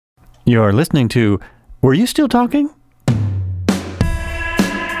You're listening to Were You Still Talking? 5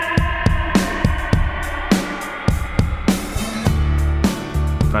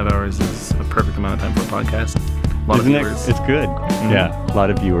 hours is a perfect amount of time for a podcast. A lot Isn't of viewers. It's good. Mm-hmm. Yeah, a lot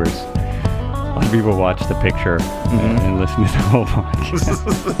of viewers. A lot of people watch the picture and listen to the whole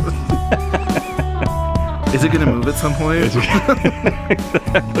podcast. Is it going to move at some point?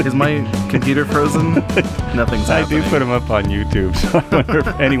 Is my computer frozen? Nothing's I happening. do put them up on YouTube, so I wonder if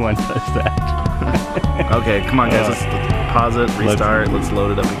anyone does that. Okay, come on, guys. Let's pause it, restart. Let's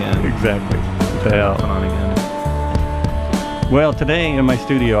load it up again. Exactly. What the Put hell? on again. Well, today in my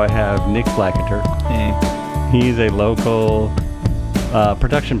studio I have Nick Blacketer. Hey. He's a local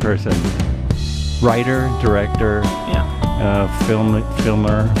production person, writer, director,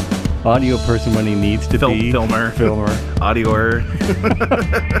 filmer, audio person when he needs to be. Filmer. Audioer.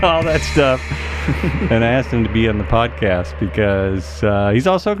 All that stuff. And I asked him to be on the podcast because he's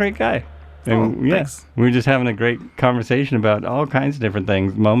also a great guy. And thanks. We were just having a great conversation about all kinds of different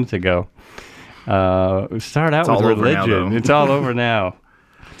things moments ago. Start out with religion. It's all over now.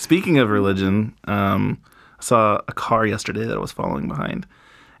 Speaking of religion, I saw a car yesterday that I was following behind,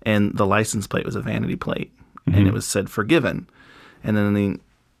 and the license plate was a vanity plate, and it was said "forgiven," and then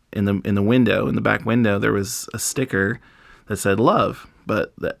in the window, in the back window, there was a sticker that said "love,"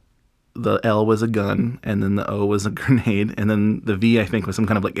 but the L was a gun, and then the O was a grenade, and then the V I think was some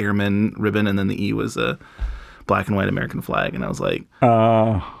kind of like airman ribbon, and then the E was a black and white American flag, and I was like,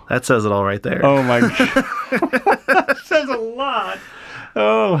 that says it all right there. Oh my God. That says a lot.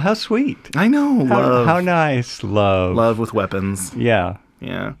 Oh, how sweet. I know. Love. How nice. Love. Love with weapons. Yeah.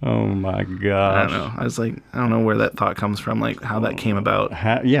 Yeah. Oh my gosh. I don't know. I was like, I don't know where that thought comes from, like how that came about.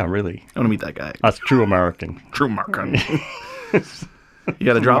 Yeah, really. I want to meet that guy. That's true American. True American. You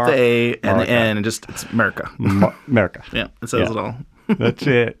got to drop the A and the N and just, it's America. America. Yeah, it says it all. That's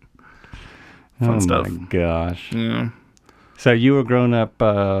it. Fun stuff. Oh my gosh. Yeah. So you were growing up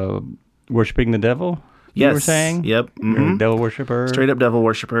worshiping the devil? Yes. You were saying? Yep. You're a devil worshiper? Straight up devil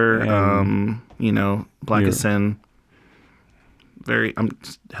worshiper. And black as sin. I'm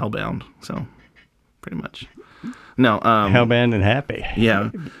just hellbound, so pretty much. No. Hellbound and happy. Yeah.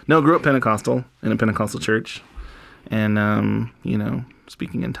 No, grew up Pentecostal in a Pentecostal church, and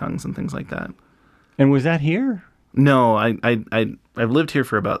speaking in tongues and things like that. And was that here? No, I've lived here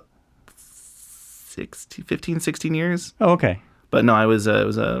for about 15, 16 years. Oh, okay. But no, it was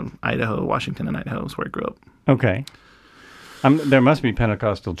Idaho, Washington, and Idaho is where I grew up. Okay. There must be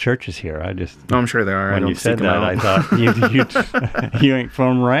Pentecostal churches here. I'm sure there are. When you said that, I thought you ain't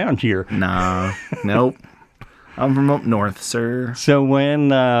from around here. Nah, nope. I'm from up north, sir. So when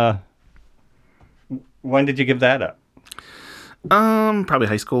did you give that up? Probably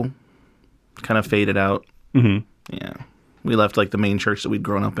high school. Kind of faded out. Mm-hmm. Yeah, we left like the main church that we'd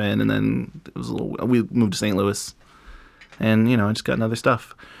grown up in, and then we moved to St. Louis, and I just got into other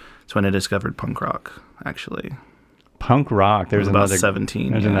stuff. That's when I discovered punk rock, actually. Punk rock. There's about another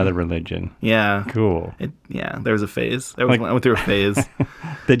 17. There's another religion. Yeah. Cool. There was a phase. I went through a phase.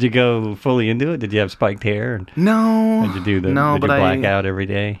 Did you go fully into it? Did you have spiked hair? No. Did you did you black out every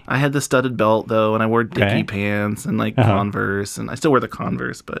day? I had the studded belt though, and I wore Dickie pants and Converse, and I still wear the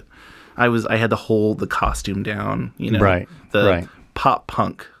Converse, but I had the costume down. Right. The pop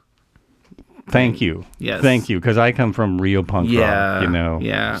punk. Thank you. Yes. Thank you, because I come from real punk rock.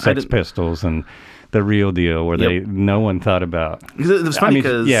 Yeah. Sex Pistols and the real deal, where no one thought about. It was funny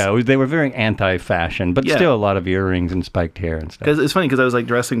because they were very anti-fashion, but still a lot of earrings and spiked hair and stuff. Because it's funny because I was like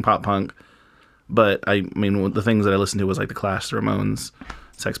dressing pop punk, but the things that I listened to was like the Clash, the Ramones,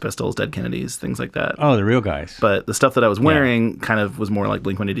 Sex Pistols, Dead Kennedys, things like that. Oh, the real guys. But the stuff that I was wearing kind of was more like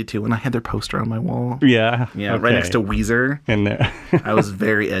Blink-182, and I had their poster on my wall. Yeah. Yeah, right next to Weezer. And I was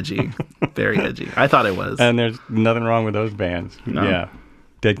very edgy. Very edgy. I thought I was. And there's nothing wrong with those bands. No. Yeah.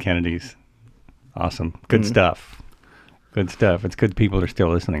 Dead Kennedys. Awesome. Good stuff. Good stuff. It's good people are still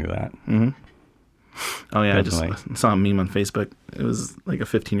listening to that. Mm-hmm. Oh, yeah. Definitely. I just saw a meme on Facebook. It was like a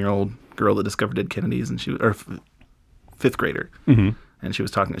 15-year-old girl that discovered Dead Kennedys, and fifth grader. Mm-hmm. And she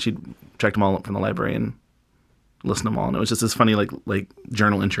was talking. She checked them all up from the library and listened to them all. And it was just this funny like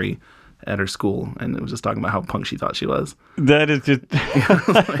journal entry at her school, and it was just talking about how punk she thought she was. That is just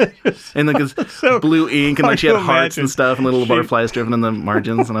and like this blue ink, and like she had hearts and stuff, and little butterflies driven in the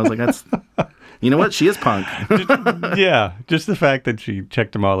margins. And I was like, that's. You know what? She is punk. Just the fact that she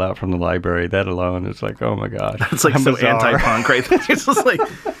checked them all out from the library, that alone is like, oh my gosh. It's like so bizarre. anti-punk, right? It's just like,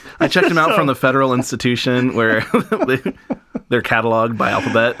 I checked them out from the Federal Institution where they're cataloged by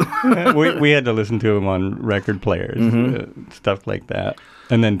alphabet. we had to listen to them on record players, stuff like that.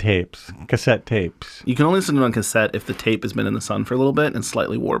 And then tapes, cassette tapes. You can only listen to it on cassette if the tape has been in the sun for a little bit and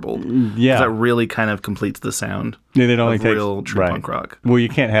slightly warbled. Yeah. Because that really kind of completes the sound It only of takes real true punk rock. Well, you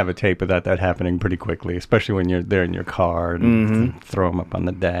can't have a tape without that happening pretty quickly, especially when you're there in your car and throw them up on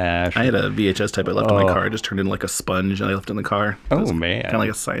the dash. I had a VHS tape I left in my car. I just turned into like a sponge and I left it in the car. Oh, man. Kind of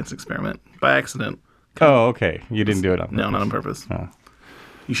like a science experiment by accident. Oh, okay. You didn't do it on purpose. No, not on purpose. Oh.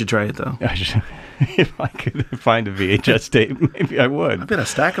 You should try it, though. If I could find a VHS tape, maybe I would. I've got a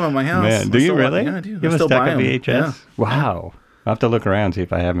stack of them in my house. Man, do you really? Yeah, I do. You have a stack of VHS? Yeah. Wow. I'll have to look around, see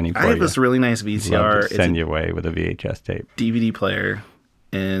if I have any for you. I have this really nice VCR. Love to send you away with a VHS tape. DVD player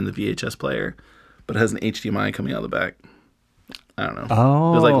and the VHS player, but it has an HDMI coming out of the back. I don't know.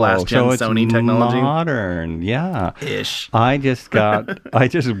 Oh, it was like last gen Sony technology. Modern, yeah. Ish. I just won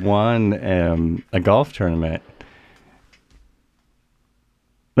a golf tournament.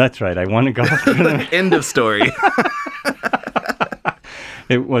 That's right. I won a golf tournament. End of story.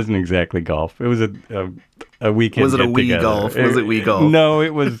 It wasn't exactly golf. It was a weekend. Was it a Wii golf? Was it Wii golf? No,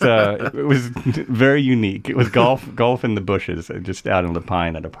 it was very unique. It was golf in the bushes, just out in the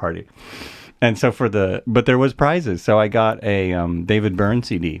pine at a party. And so but there was prizes. So I got a David Byrne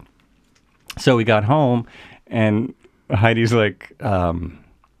CD. So we got home, and Heidi's like,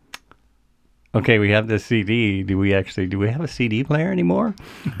 okay, we have this CD. Do we have a CD player anymore?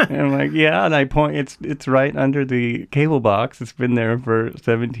 And I'm like, yeah. And I point, it's right under the cable box. It's been there for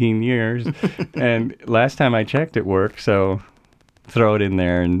 17 years. And last time I checked, it worked. So throw it in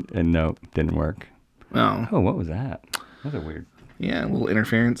there, and no, didn't work. Oh, what was that? That was a weird. Yeah, a little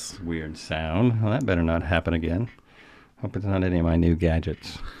interference. Weird sound. Well, that better not happen again. Hope it's not any of my new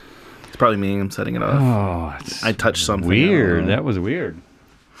gadgets. It's probably me. I'm setting it off. Oh, I touched something. Weird. That was weird.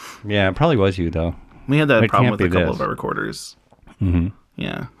 Yeah, it probably was you, though. We had that problem with a couple of our recorders. Mm-hmm.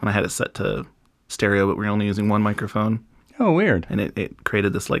 Yeah, when I had it set to stereo, but we were only using one microphone. Oh, weird. And it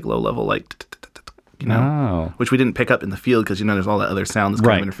created this like low level, like, which we didn't pick up in the field because, there's all that other sound that's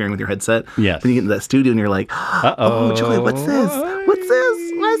kind of interfering with your headset. Yes. Then you get into that studio and you're like, oh, Joy, what's this? What's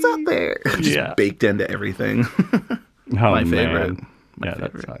this? Why is that there? Just baked into everything. My favorite. My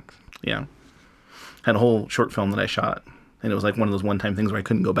favorite. That sucks. Yeah. Had a whole short film that I shot. And it was like one of those one-time things where I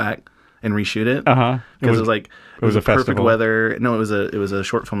couldn't go back and reshoot it. Because it was a perfect weather. No, it was a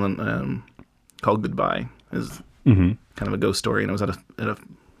short film called Goodbye. It was kind of a ghost story, and it was at a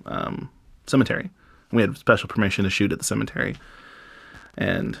cemetery. And we had special permission to shoot at the cemetery.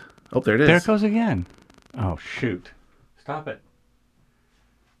 And there it is. There it goes again. Oh shoot! Stop it.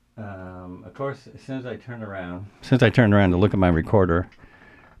 Of course, as soon as I turned around to look at my recorder,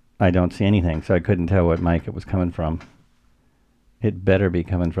 I don't see anything, so I couldn't tell what mic it was coming from. It better be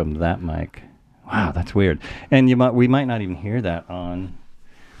coming from that mic. Wow, that's weird. And we might not even hear that on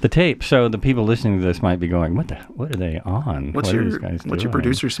the tape. So the people listening to this might be going, "What are they on? What's your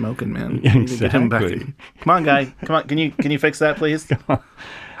producer smoking, man? Exactly. Get him back. Come on, guy. Come on. Can you fix that, please? Get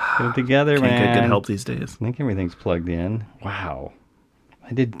it together, man. Can't get good help these days. I think everything's plugged in. Wow.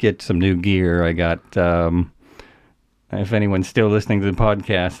 I did get some new gear. I got. If anyone's still listening to the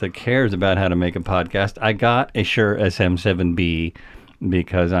podcast that cares about how to make a podcast, I got a Shure SM7B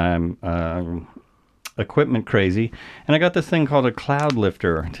because I'm equipment crazy. And I got this thing called a cloud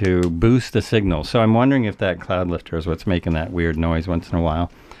lifter to boost the signal. So I'm wondering if that cloud lifter is what's making that weird noise once in a while.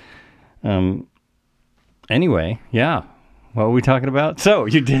 Anyway, yeah. What were we talking about? So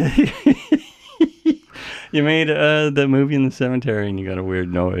you did... You made the movie in the cemetery and you got a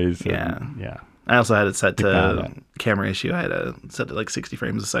weird noise. Yeah. Yeah. I also had it set to camera issue. I had it set to like 60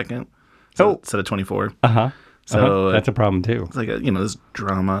 frames a second. So set to 24. So that's a problem too. It's like this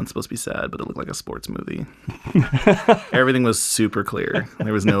drama. It's supposed to be sad, but it looked like a sports movie. Everything was super clear.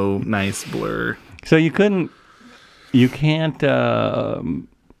 There was no nice blur. So you can't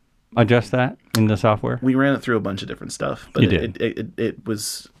adjust that in the software? We ran it through a bunch of different stuff, but it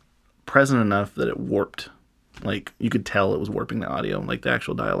was present enough that it warped. Like you could tell it was warping the audio, like the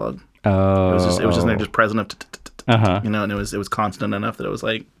actual dialogue. Oh, it was just present enough, and it was constant enough that it was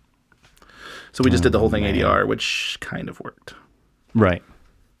like. So we just did the whole thing ADR, which kind of worked. Right.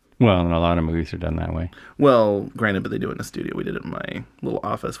 Well, and a lot of movies are done that way. Well, granted, but they do it in a studio. We did it in my little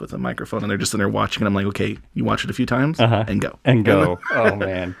office with a microphone, and they're just in there watching, and I'm like, okay, you watch it a few times, and go. And go. Oh,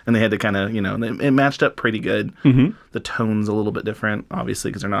 man. And they had to kind of, it matched up pretty good. Mm-hmm. The tone's a little bit different, obviously,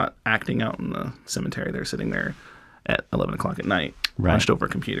 because they're not acting out in the cemetery. They're sitting there at 11 o'clock at night, hunched over a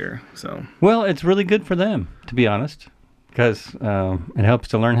computer. So. Well, it's really good for them, to be honest, because it helps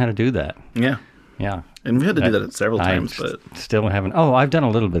to learn how to do that. Yeah. Yeah. And we had to do that several times, but still haven't. Oh, I've done a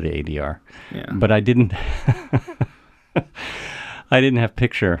little bit of ADR. Yeah. But I didn't. I didn't have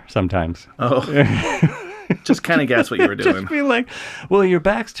picture sometimes. Oh. Just kind of guess what you were doing. Just be like, well, your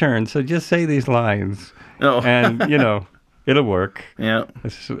back's turned, so just say these lines. Oh. And, it'll work. Yeah.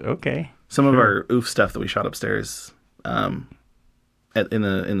 Okay. Some of our oof stuff that we shot upstairs in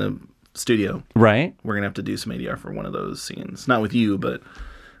the studio. Right. We're going to have to do some ADR for one of those scenes. Not with you, but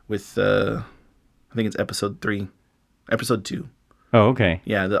with, I think it's episode 2. Oh, okay.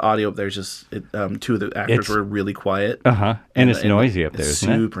 Yeah, the audio up there is just, two of the actors were really quiet. Uh-huh. And it's noisy up there, isn't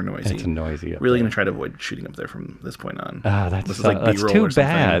it? Super noisy. It's noisy up Really there. going to try to avoid shooting up there from this point on. That's B-roll too or something.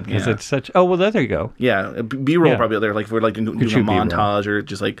 bad, because Yeah. it's such... Oh, well, there you go. Yeah, B-roll Yeah. probably up there. Like, if we're like doing a shoot B-roll. montage or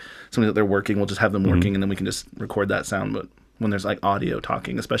just like something that they're working, we'll just have them working and then we can just record that sound. But when there's like audio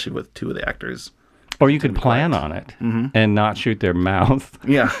talking, especially with two of the actors. Or you could plan on it and not shoot their mouth.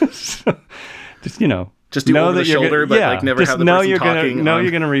 Yeah. So, just, Just do over the shoulder, but like never have the person talking.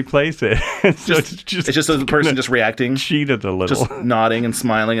 You're gonna replace it. So it's just the person just reacting, cheated a little, just nodding and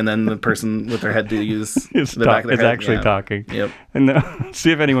smiling, and then the person with their head to use the back of their is head. actually talking. Yep. And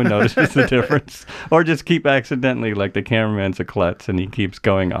see if anyone notices the difference, or just keep accidentally like the cameraman's a klutz and he keeps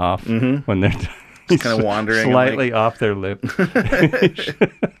going off when they're Just kind of wandering, slightly off their lip. It'll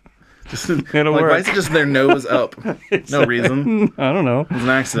like, work. why is it just their nose up? No reason. I don't know. It was an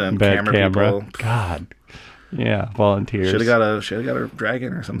accident. Bad camera. People. God. Yeah, volunteers. Should have got a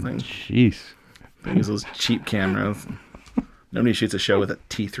dragon or something. Jeez. They use those cheap cameras. Nobody shoots a show with a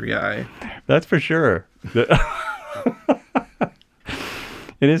T3i. That's for sure.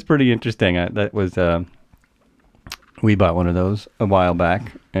 It is pretty interesting. That was we bought one of those a while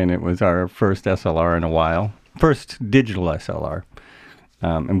back, and it was our first SLR in a while, first digital SLR,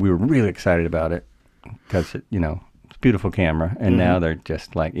 and we were really excited about it because it's a beautiful camera. And now they're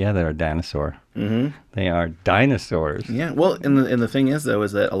just like, they're a dinosaur. Mm-hmm. They are dinosaurs. Yeah. Well, and the thing is though,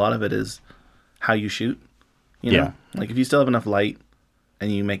 is that a lot of it is how you shoot. Yeah. Like if you still have enough light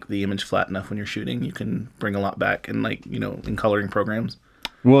and you make the image flat enough when you're shooting, you can bring a lot back in in coloring programs.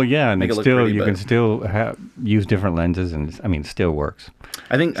 Well, yeah, and Make it's it look still pretty, you but- can still use different lenses, and it still works.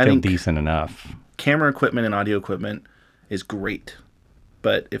 I think Decent enough. camera equipment and audio equipment is great,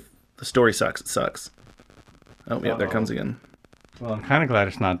 but if the story sucks, it sucks. Oh, yeah, there it comes again. Well, I'm kind of glad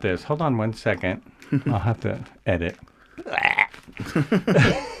it's not this. Hold on 1 second. I'll have to edit.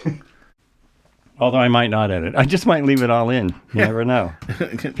 Although I might not edit. I just might leave it all in. You never know.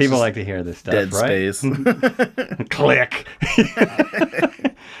 People like to hear this stuff, Dead right? space. Click.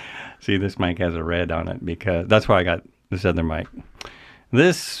 See, this mic has a red on it because that's why I got this other mic.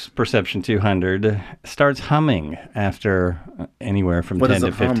 This Perception 200 starts humming after anywhere from What 10 does to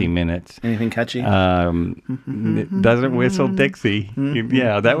it hum? 15 minutes. Anything catchy? It doesn't whistle Dixie.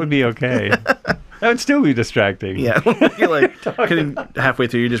 Yeah, that would be okay. That would still be distracting. Yeah, you're like halfway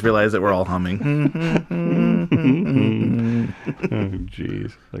through, you just realize that we're all humming. Oh,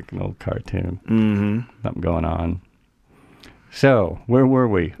 jeez, like an old cartoon. Something going on. So, where were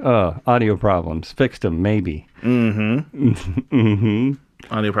we? Audio problems. Fixed them, maybe. Audio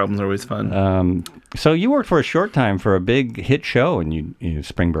problems are always fun. So you worked for a short time for a big hit show in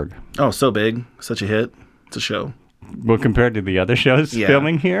Springburg. Oh, so big, such a hit. It's a show. Well, compared to the other shows Yeah.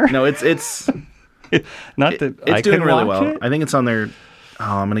 filming here, No, it's not that I it's doing can really watch well. it. I think it's on their.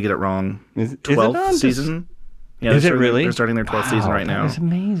 Oh, I'm gonna get it wrong. Is it 12th on season. Yeah, Is they're it starting- really? They're starting their 12th season right now. It's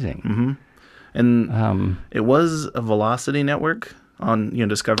amazing. And it was a Velocity network on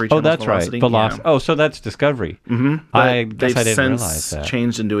Discovery Oh, Channel. that's Velocity. right. Velocity. Yeah. Oh, so that's Discovery. But I guess they've I didn't since realize that.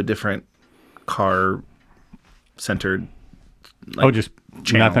 changed into a different car-centered. Just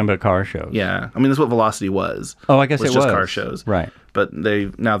channel. nothing but car shows. Yeah, I mean that's what Velocity was. Oh, I guess it just was car shows. Right. But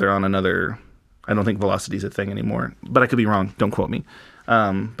now they're on another. I don't think Velocity's a thing anymore, but I could be wrong. Don't quote me.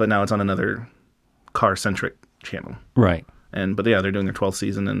 But now it's on another car-centric channel. Right. But yeah, they're doing their 12th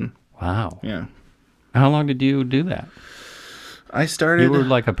season, and Wow. yeah, How long did you do that? I started. You were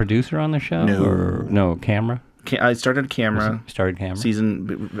like a producer on the show? No. Or no, camera? I started camera Started camera?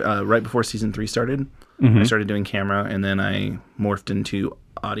 season right before season 3 started. Mm-hmm. I started doing camera, and then I morphed into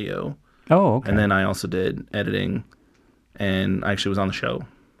audio, Oh, okay. and then I also did editing, and I actually was on the show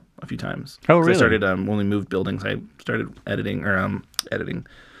a few times. Oh, 'Cause really? I started when we moved buildings. I started editing.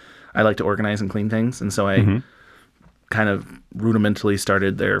 I like to organize and clean things, and so I Mm-hmm. kind of rudimentally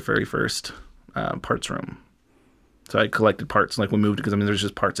started their very first parts room. So I collected parts like we moved because there's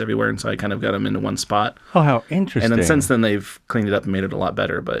just parts everywhere, and so I kind of got them into one spot. Oh, how interesting. And then since then they've cleaned it up and made it a lot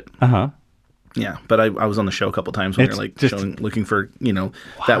better. But Uh-huh. yeah, but I was on the show a couple times when It's they're like just- looking for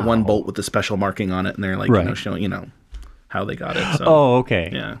that one bolt with the special marking on it, and they're like Right. showing how they got it. So Oh, okay.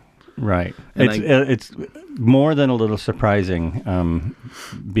 yeah, Right. And It's more than a little surprising,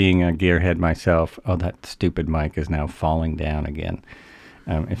 being a gearhead myself. Oh, that stupid mic is now falling down again.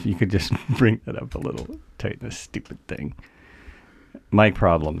 If you could just bring that up a little, tighten this stupid thing. Mic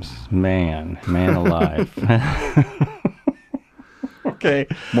problems, man alive. Okay.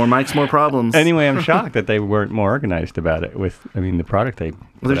 More mics, more problems. Anyway, I'm shocked that they weren't more organized about it. The product they.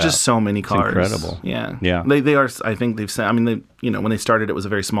 Well, there's just so many cars. It's incredible. Yeah. Yeah. They are. I think they've said. I mean, when they started, it was a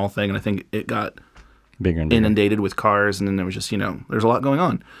very small thing, and I think it got bigger and bigger. Inundated with cars, and then there was just there's a lot going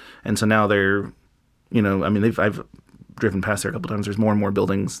on, and so now they're, I've driven past there a couple times. There's more and more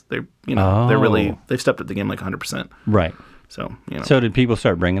buildings. They're they've stepped up the game like 100%. Right. So So did people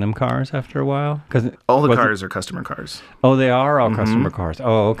start bringing them cars after a while? Because all the cars are customer cars. Oh, they are all customer cars.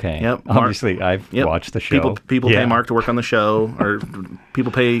 Oh, okay. Yep. Obviously, I've watched the show. People pay Mark to work on the show, or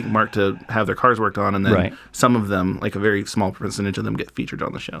people pay Mark to have their cars worked on, and then some of them, like a very small percentage of them, get featured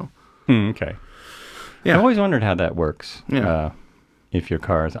on the show. Okay. Yeah. I've always wondered how that works. Yeah. If your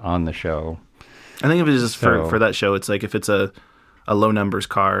car is on the show. I think if it's just for that show, it's like if it's a low numbers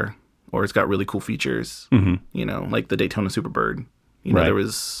car, or it's got really cool features, like the Daytona Superbird. There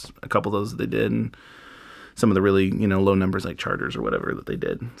was a couple of those that they did, and some of the really, low numbers like Chargers or whatever that they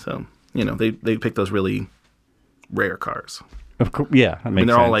did. So, they pick those really rare cars. Of course, yeah. I mean,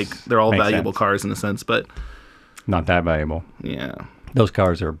 they're all valuable cars in a sense, but not that valuable. Yeah, those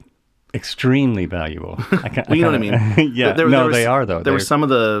cars are extremely valuable. Well, you know what I mean? Yeah. They are though. There were some of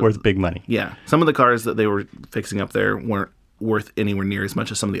the worth big money. Yeah, some of the cars that they were fixing up there weren't worth anywhere near as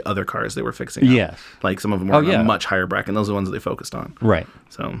much as some of the other cars they were fixing up. Yes. Like some of them were on a much higher bracket, and those are the ones that they focused on. Right.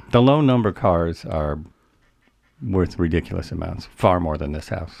 So the low number cars are worth ridiculous amounts, far more than this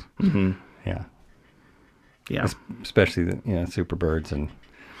house. Mm-hmm. Yeah. Yeah. Especially the Superbirds and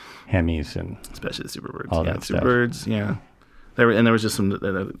Hemis and especially the Superbirds. All that stuff. Superbirds, yeah. There was just some.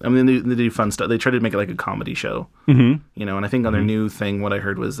 I mean, they do fun stuff. They tried to make it like a comedy show. Mm-hmm. And I think on their new thing, what I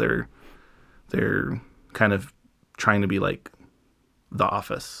heard was they're kind of trying to be like The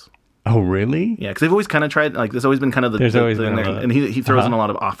Office. Oh, really? Yeah, because they've always kind of tried. Like, there's always been kind of There's always been there, and he throws in a lot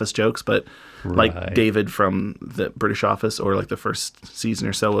of Office jokes, but like David from the British Office, or like the first season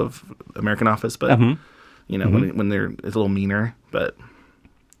or so of American Office, but when they're it's a little meaner, but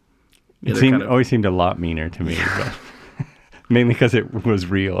it always seemed a lot meaner to me. But mainly because it was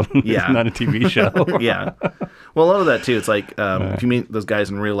real. Yeah. It's not a TV show. Yeah. Well, a lot of that too. It's like if you meet those guys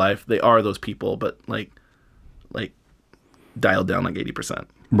in real life, they are those people, but like dialed down like 80%.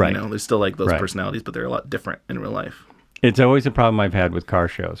 Right. They're still like those personalities, but they're a lot different in real life. It's always a problem I've had with car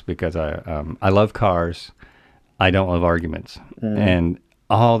shows because I love cars. I don't love arguments. And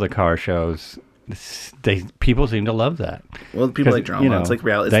all the car shows, people seem to love that. Well, people like drama. It's like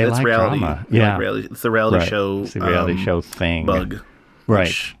reality. It's like reality. Drama. Yeah. It's the reality show. It's the reality show thing. Bug. Right.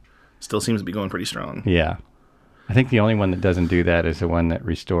 Which still seems to be going pretty strong. Yeah. I think the only one that doesn't do that is the one that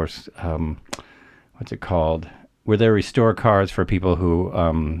restores, what's it called? Where they restore cars for people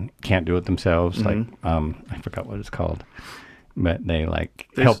who can't do it themselves. Like, I forgot what it's called. But they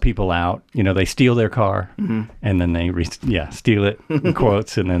help people out. They steal their car and then they steal it in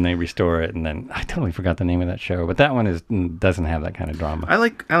quotes, and then they restore it. And then I totally forgot the name of that show, but that one doesn't have that kind of drama. I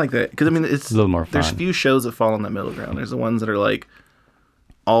like that because it's a little more fun. There's few shows that fall in that middle ground. There's the ones that are like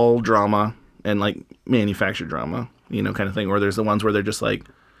all drama and like manufactured drama, kind of thing. Or there's the ones where they're just like,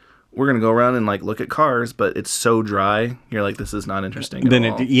 we're going to go around and like look at cars, but it's so dry. You're like, this is not interesting at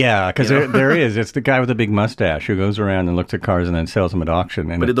all. Because there is. It's the guy with the big mustache who goes around and looks at cars and then sells them at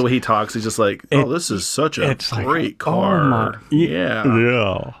auction. But the way he talks, he's just like, this is such a great car. Yeah.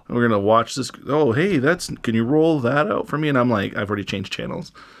 Yeah. We're going to watch this. Oh, hey, can you roll that out for me? And I'm like, I've already changed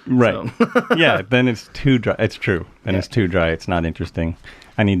channels. Right. So. Yeah. Then it's too dry. It's true. Then it's too dry. It's not interesting.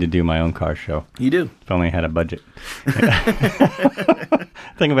 I need to do my own car show. You do. If only I had a budget.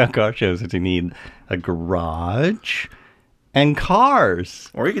 Thing about car shows is you need a garage and cars.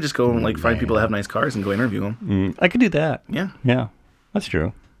 Or you could just go and find people that have nice cars and go interview them. I could do that. Yeah. Yeah. That's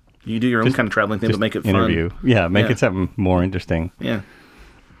true. You do your own kind of traveling thing, but make it fun. Interview. Yeah. Make it something more interesting. Yeah.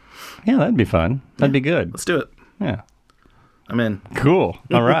 Yeah, that'd be fun. That'd be good. Let's do it. Yeah. I'm in. Cool.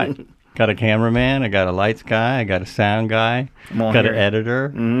 All right. Got a cameraman. I got a lights guy. I got a sound guy. Got an editor.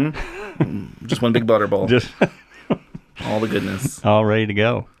 Mm-hmm. Just one big butterball. Just all the goodness. All ready to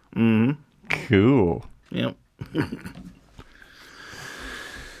go. Mm-hmm. Cool. Yep.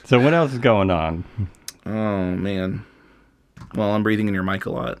 So what else is going on? Oh, man. Well, I'm breathing in your mic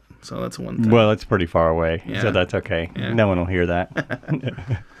a lot, so that's one thing. Well, it's pretty far away, yeah. so that's okay. Yeah. No one will hear that.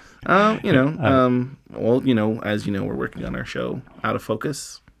 As you know, we're working on our show, Out of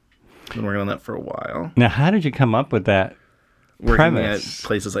Focus. Been working on that for a while. Now, how did you come up with that premise? At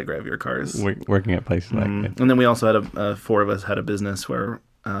places like Grab Your Cars. Working at places like that. And then we also had four of us had a business where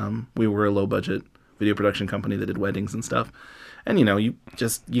we were a low budget video production company that did weddings and stuff. And, you know, you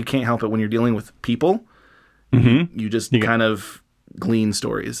can't help it when you're dealing with people. Mm-hmm. You just kind of glean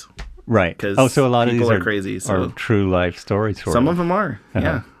stories. Right. Because so a lot of these are crazy. Are true life stories. Some of them are,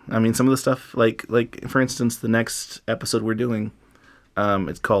 yeah. I mean, some of the stuff, like for instance, the next episode we're doing,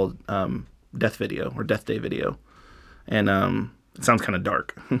 it's called Death Video or Death Day Video. And it sounds kind of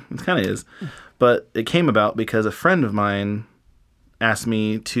dark. It kind of is. But it came about because a friend of mine asked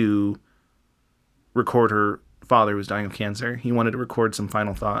me to record her father who was dying of cancer. He wanted to record some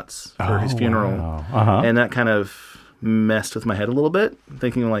final thoughts for his funeral. Wow. And that kind of messed with my head a little bit,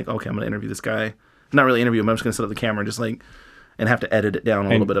 thinking like, okay, I'm going to interview this guy. Not really interview him, I'm just going to set up the camera and just like, and have to edit it down a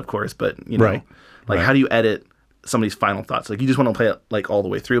little bit, of course. But, you know, how do you edit somebody's final thoughts? Like, you just want to play it like all the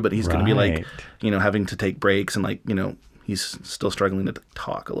way through, but he's going to be like, you know, having to take breaks and like, you know, he's still struggling to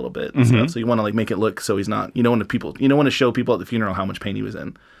talk a little bit and stuff. So you want to like make it look so he's not, you don't want to show people at the funeral how much pain he was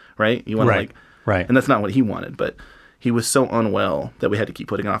in, right? You want to Right. And that's not what he wanted, but he was so unwell that we had to keep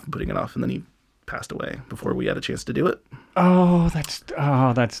putting it off, and then he passed away before we had a chance to do it. Oh,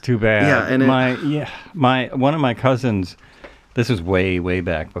 that's too bad. Yeah, and one of my cousins, this was way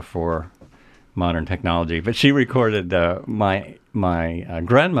back before modern technology, but she recorded my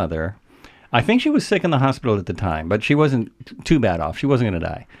grandmother. I think she was sick in the hospital at the time, but she wasn't too bad off. She wasn't going to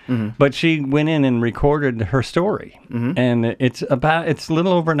die. Mm-hmm. But she went in and recorded her story. Mm-hmm. And it's a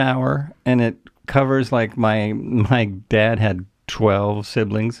little over an hour, and it covers like my dad had 12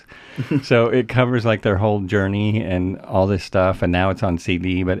 siblings. So it covers like their whole journey and all this stuff, and now it's on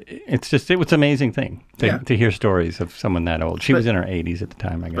CD, but it was an amazing thing to hear stories of someone that old. She was in her 80s at the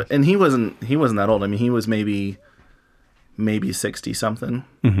time, I guess. And he wasn't that old. I mean, he was maybe 60 something,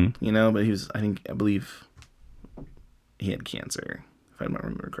 you know, but I believe he had cancer, if I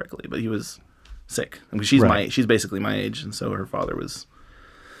remember correctly, but he was sick. I mean, she's basically my age, and so her father was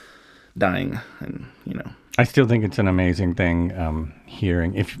dying, and, you know. I still think it's an amazing thing,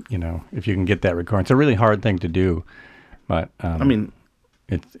 hearing, if you can get that recording. It's a really hard thing to do, but, I mean,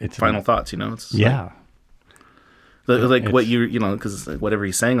 it's final thoughts, you know, it's like what you know, because whatever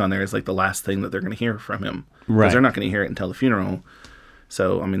he's saying on there is like the last thing that they're going to hear from him. Right. Because they're not going to hear it until the funeral.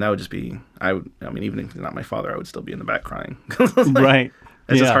 So, I mean, that would just be, even if not my father, I would still be in the back crying. Right.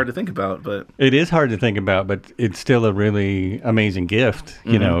 It's just hard to think about, but it is hard to think about, but it's still a really amazing gift,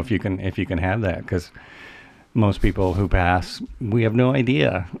 you know, if you can have that, because most people who pass, we have no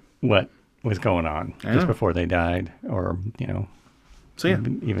idea what was going on just before they died, or, you know,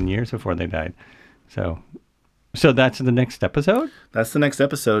 even years before they died. So that's the next episode? That's the next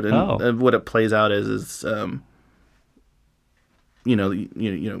episode. And what it plays out is you know,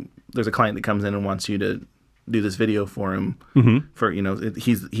 there's a client that comes in and wants you to do this video for him. Mm-hmm. For, you know,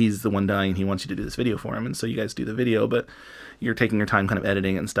 he's the one dying. He wants you to do this video for him. And so you guys do the video, but you're taking your time kind of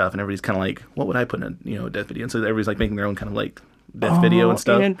editing and stuff. And everybody's kind of like, what would I put in a death video? And so everybody's like making their own kind of like death video and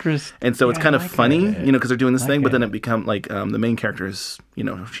stuff. Interesting. And so it's kind of funny, you know, because they're doing this thing, but then it become like the main character is, you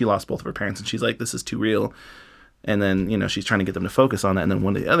know, she lost both of her parents, and she's like, this is too real. And then, you know, she's trying to get them to focus on that. And then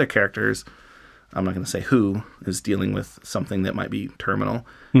one of the other characters, I'm not going to say who, is dealing with something that might be terminal.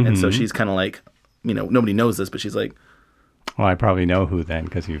 Mm-hmm. And so she's kind of like, you know, nobody knows this, but she's like, well, I probably know who then,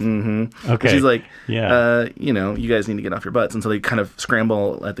 because you've... Mm-hmm. Okay. She's like, you know, you guys need to get off your butts. And so they kind of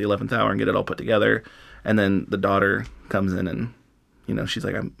scramble at the 11th hour and get it all put together. And then the daughter comes in and, you know, she's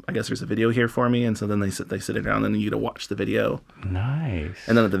like, I guess there's a video here for me. And so then they sit it down, and then you get to watch the video. Nice.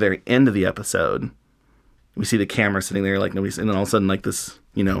 And then at the very end of the episode, we see the camera sitting there like nobody's, and then all of a sudden like this,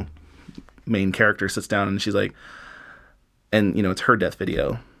 you know, main character sits down, and she's like, and, you know, it's her death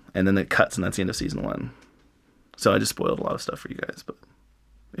video. And then it cuts, and that's the end of season 1. So I just spoiled a lot of stuff for you guys, but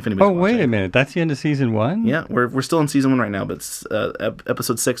if anybody's watching. Wait a minute, that's the end of season 1? Yeah, we're still in season 1 right now, but it's,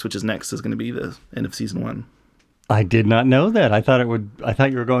 episode 6, which is next, is going to be the end of season 1. I did not know that. I thought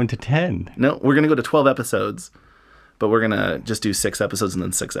you were going to 10. No, we're going to go to 12 episodes, but we're going to just do 6 episodes and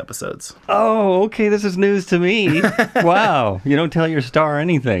then 6 episodes. Oh, okay, this is news to me. Wow, you don't tell your star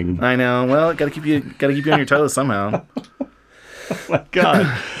anything. I know. Well, got to keep you on your toes somehow. Oh my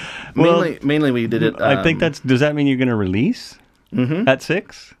God. Mainly we did it. I think does that mean you're going to release at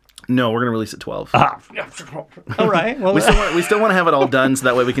 6? No, we're going to release at 12. All right. Well, we still want to have it all done, so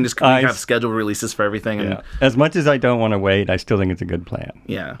that way we can just have scheduled releases for everything. And, as much as I don't want to wait, I still think it's a good plan.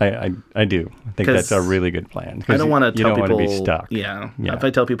 Yeah. I do. I think that's a really good plan. I don't want to tell people. You don't want to be stuck. Yeah. If I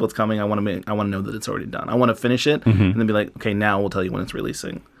tell people it's coming, I want to know that it's already done. I want to finish it and then be like, okay, now we'll tell you when it's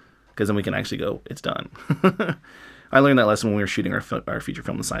releasing, because then we can actually go, it's done. I learned that lesson when we were shooting our feature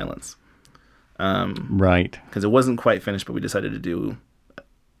film, The Silence. Right. Because it wasn't quite finished, but we decided to do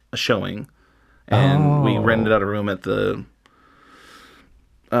a showing, and we rented out a room at the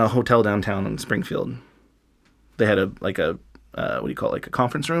hotel downtown in Springfield. They had a what do you call it, like a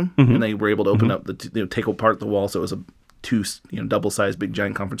conference room, and they were able to open up take apart the wall, so it was a double-sized big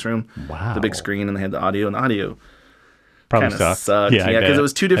giant conference room. Wow. The big screen, and they had the audio, and the audio Probably sucked. Yeah, because it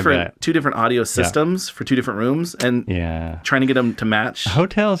was two different audio systems for two different rooms, and trying to get them to match.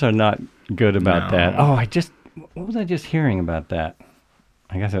 Hotels are not good about that. Oh, what was I just hearing about that?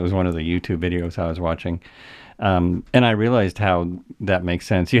 I guess it was one of the YouTube videos I was watching. And I realized how that makes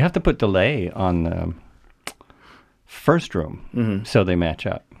sense. You have to put delay on the first room so they match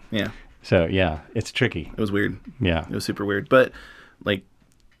up. Yeah. So, yeah, it's tricky. It was weird. Yeah. It was super weird. But, like,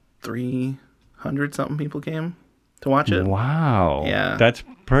 300-something people came to watch it. Wow. Yeah. That's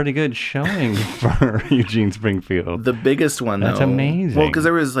pretty good showing for Eugene Springfield. The biggest one, though. That's amazing. Well, because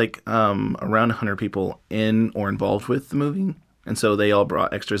there was, like, around 100 people in or involved with the movie. And so they all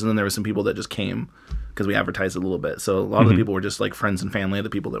brought extras. And then there were some people that just came because we advertised it a little bit. So a lot of the people were just, like, friends and family of the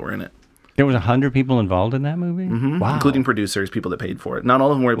people that were in it. There was 100 people involved in that movie? Wow. Including producers, people that paid for it. Not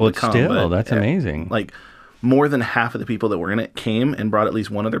all of them were able to come. Still, but, that's amazing. Like, more than half of the people that were in it came and brought at least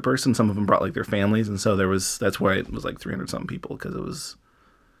one other person. Some of them brought, like, their families. And so that's why it was, like, 300-something people, because it was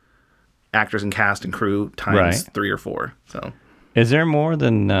actors and cast and crew times 3 or 4. So, is there more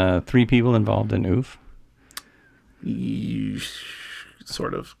than 3 people involved in OOF?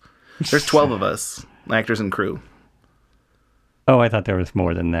 Sort of. There's 12 of us, actors and crew. Oh, I thought there was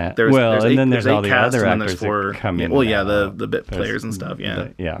more than that. There's then there's all the other and actors that come in. Well, yeah, the bit players and stuff,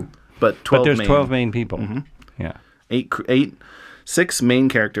 yeah. But 12 there's 12 main people. Yeah. 6 main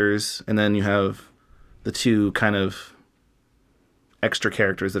characters, and then you have the 2 kind of extra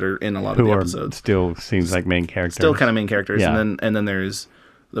characters that are in a lot of the episodes. Still seems like main characters. Still kind of main characters. Yeah. And then there's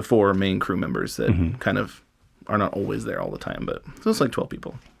the 4 main crew members that kind of are not always there all the time, but so it's like 12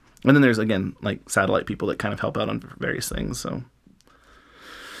 people. And then there's, again, like satellite people that kind of help out on various things. So,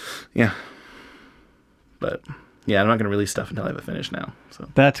 yeah. But, yeah, I'm not going to release stuff until I have it finished now. So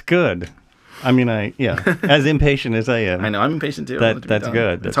that's good. I mean, as impatient as I am. I know, I'm impatient too. That's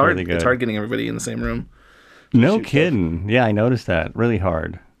good. That's hard. really good. It's hard getting everybody in the same room. No kidding. Yeah, I noticed that. Really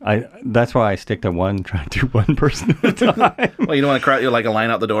hard. That's why I stick to try to do one person at a time. Well, you don't want to crowd, like a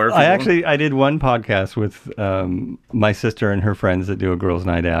line out the door. I did one podcast with my sister and her friends that do a girls'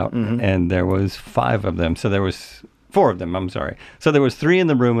 night out, and there was 5 of them. So there was 4 of them. I'm sorry. So there was 3 in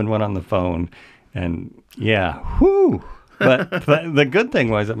the room and 1 on the phone, and yeah, whoo. But the good thing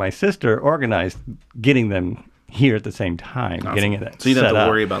was that my sister organized getting them here at the same time, getting it. So you didn't have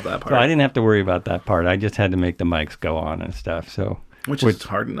to worry about that part. So I didn't have to worry about that part. I just had to make the mics go on and stuff. So. Which is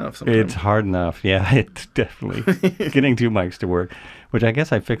hard enough sometimes. It's hard enough. Yeah, it's definitely getting 2 mics to work, which I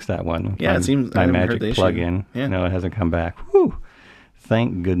guess I fixed that one. Yeah, it seems my magic plug-in. Yeah. No, it hasn't come back. Whew.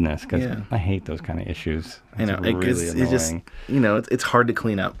 Thank goodness, because I hate those kind of issues. I know. Really annoying. It just, it's hard to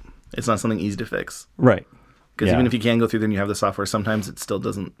clean up. It's not something easy to fix. Right. Because even if you can go through there and you have the software, sometimes it still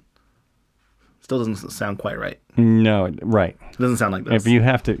doesn't sound quite right. No, right. It doesn't sound like this. If you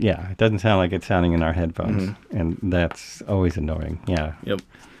have to, it doesn't sound like it's sounding in our headphones, and that's always annoying. Yeah. Yep.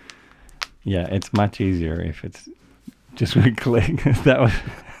 Yeah, it's much easier if it's just we click. That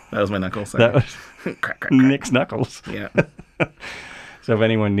was my knuckles. That was crack, crack, crack. Nick's knuckles. Yeah. So if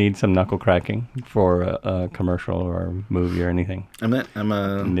anyone needs some knuckle cracking for a commercial or a movie or anything, I'm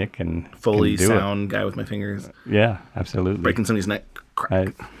a Nick and Foley sound guy with my fingers. Yeah, absolutely. Breaking somebody's neck. Crack.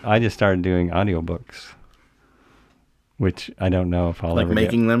 I just started doing audiobooks, which I don't know if I'll ever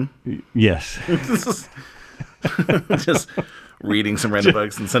making them. Yes. Just reading some random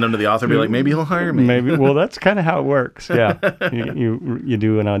books and send them to the author. Be like, maybe he'll hire me. Maybe. Well, that's kind of how it works. Yeah, you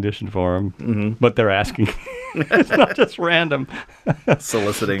do an audition for them, but they're asking. It's not just random.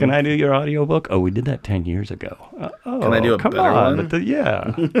 Soliciting. Can I do your audiobook? Oh, we did that 10 years ago. Can I do a come better on, one?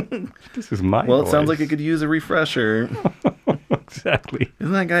 Yeah. This is my Well, it voice. sounds like it could use a refresher. Exactly.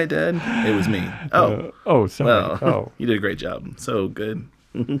 Isn't that guy dead? It was me. Sorry. Well, you did a great job. So good.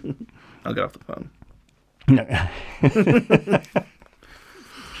 I'll get off the phone.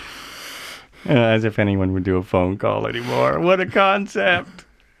 As if anyone would do a phone call anymore. What a concept.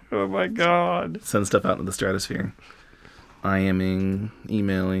 Oh, my God. Send stuff out into the stratosphere. IMing,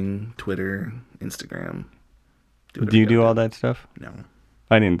 emailing, Twitter, Instagram. Do you do all that stuff? No.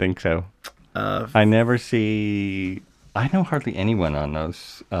 I didn't think so. I never see... I know hardly anyone on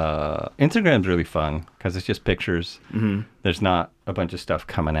those. Instagram's really fun because it's just pictures. Mm-hmm. There's not a bunch of stuff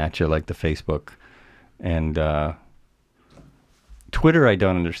coming at you like the Facebook. And Twitter I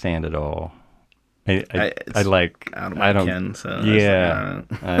don't understand at all. I don't. So yeah,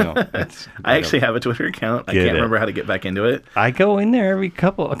 I don't. I actually have a Twitter account. I can't remember how to get back into it. I go in there a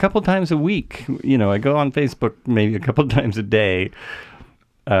couple times a week. I go on Facebook maybe a couple times a day,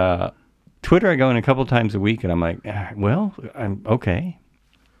 Twitter, I go in a couple times a week, and I'm like, well, I'm okay.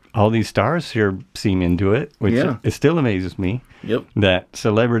 All these stars here seem into it, which it still amazes me. Yep. That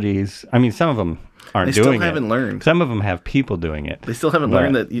celebrities, I mean, some of them aren't doing it. They still haven't learned. Some of them have people doing it. They still haven't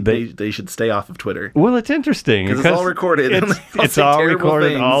learned that they should stay off of Twitter. Well, it's interesting. Because it's all recorded. It's all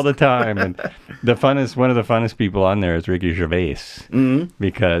recorded all the time. And one of the funnest people on there is Ricky Gervais. Mm-hmm.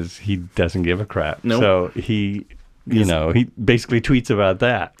 Because he doesn't give a crap. Nope. So he basically tweets about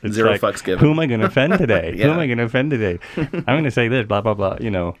that. It's Zero like, fucks given. who am I going to offend today? Yeah. Who am I going to offend today? I'm going to say this, blah, blah, blah,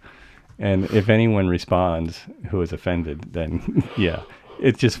 And if anyone responds who is offended, then,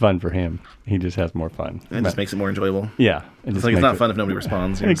 it's just fun for him. He just has more fun. It just makes it more enjoyable. Yeah. It's not fun if nobody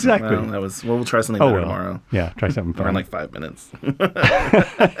responds. Exactly. We'll try something better tomorrow. Yeah, try something fun. Or in like 5 minutes.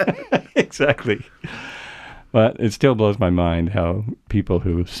 Exactly. But it still blows my mind how people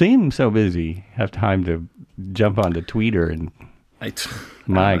who seem so busy have time to jump onto Twitter and I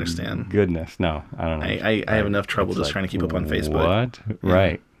don't understand. Goodness, no, I don't know. I have enough trouble just trying to keep up on Facebook. What? Yeah.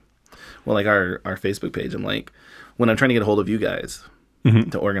 Right. Well, like our Facebook page, I'm like, when I'm trying to get a hold of you guys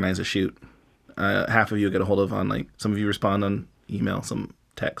to organize a shoot, half of you get a hold of on like, some of you respond on email, some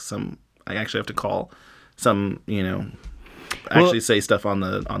text, some I actually have to call, some actually say stuff on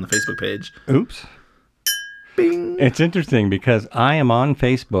the Facebook page. Oops. Bing. It's interesting because I am on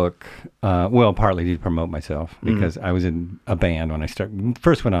Facebook, partly to promote myself because I was in a band when I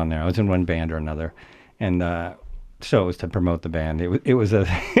first went on there. I was in one band or another, and so it was to promote the band. It was a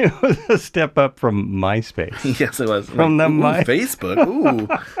step up from MySpace. Yes, it was. From Facebook. Ooh.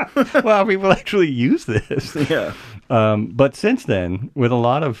 Well, people actually use this. Yeah. But since then, with a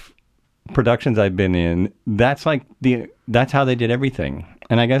lot of productions I've been in, that's how they did everything.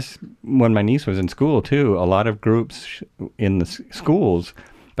 And I guess when my niece was in school too, a lot of groups in the schools,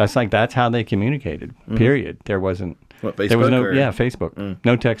 that's how they communicated. Period. There wasn't. What, Facebook? There was Facebook.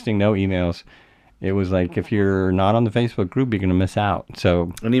 No texting, no emails. It was like, if you're not on the Facebook group, you're going to miss out.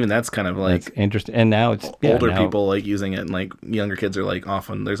 So, and even that's kind of like interesting. And now it's older people like using it, and like younger kids are like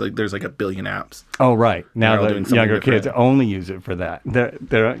often there's like a billion apps. Oh, right. Now the younger kids only use it for that.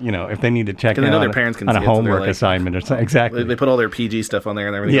 They're if they need to check in they know their parents can on see a homework assignment or something. Exactly. They put all their PG stuff on there,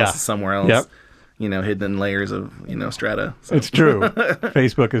 and everything else is somewhere else. Yep. Hidden in layers of strata. So. It's true.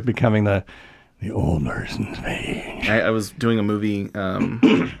 Facebook is becoming the old person's page. I was doing a movie.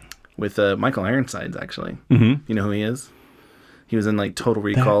 With Michael Ironsides, actually. Mm-hmm. You know who he is? He was in like Total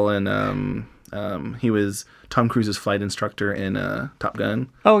Recall, and he was Tom Cruise's flight instructor in Top Gun.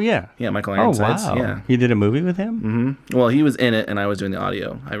 Oh yeah, yeah, Michael Ironsides. Oh wow, yeah. He did a movie with him. Mm-hmm. Well, he was in it, and I was doing the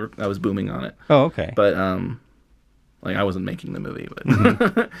audio. I was booming on it. Oh okay. But I wasn't making the movie,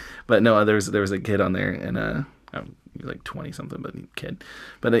 but but no, there was a kid on there, and he was like 20 something, but kid.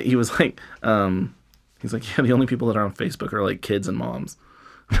 But he was like, he's like, yeah, the only people that are on Facebook are like kids and moms.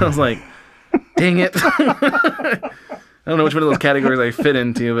 I was like, dang it. I don't know which one of those categories I fit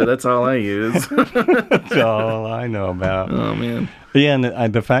into, but that's all I use. That's all I know about. Oh, man. Yeah,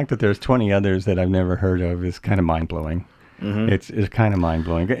 and the fact that there's 20 others that I've never heard of is kind of mind-blowing. Mm-hmm. It's kind of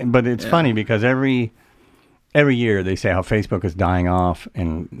mind-blowing. But it's funny because every year they say how Facebook is dying off,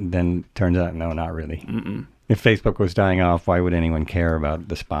 and then turns out, no, not really. Mm-mm. If Facebook was dying off, why would anyone care about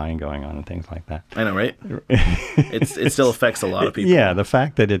the spying going on and things like that? I know, right? It still affects a lot of people. Yeah, the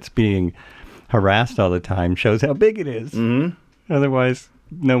fact that it's being harassed all the time shows how big it is. Mm-hmm. Otherwise,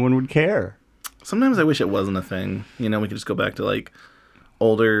 no one would care. Sometimes I wish it wasn't a thing. We could just go back to like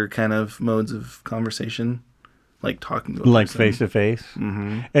older kind of modes of conversation, like talking to a like person. Face to face.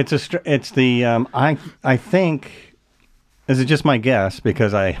 Mm-hmm. It's the I think. This is just my guess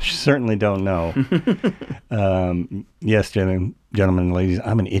because I certainly don't know. Yes, gentlemen and ladies,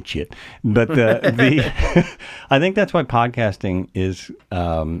 I'm an idiot. But I think that's why podcasting is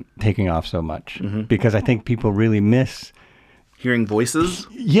taking off so much because I think people really miss hearing voices.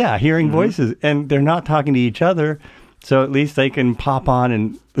 Yeah, hearing voices, and they're not talking to each other. So at least they can pop on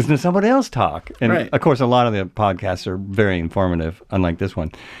and listen to somebody else talk. And of course, a lot of the podcasts are very informative, unlike this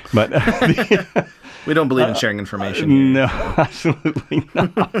one. But we don't believe in sharing information here. No, absolutely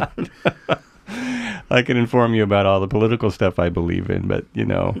not. I can inform you about all the political stuff I believe in, but you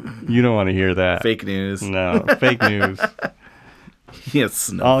don't want to hear that. Fake news. No, fake news. Yes,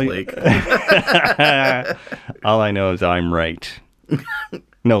 snowflake. All I know is I'm right.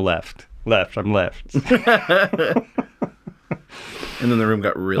 No, left. I'm left. And then the room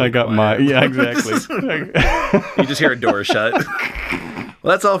got really quiet. Yeah, exactly. You just hear a door shut.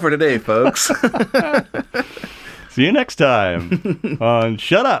 Well, that's all for today, folks. See you next time on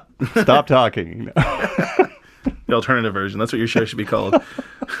Shut Up, Stop Talking. The alternative version. That's what your show should be called.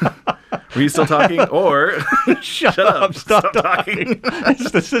 Were you still talking? Or Shut up. Stop talking.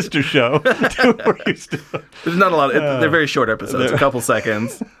 It's the sister show. Were you still... There's not a lot. They're very short episodes, a couple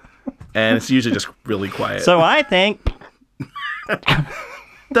seconds, and it's usually just really quiet. So I think...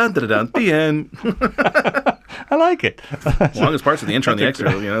 Dun, dun, dun, dun, the end. I like it. Longest parts of the intro and the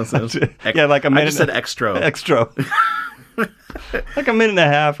extra, you know. So yeah, like a minute. I just said extra. Extra. Like a minute and a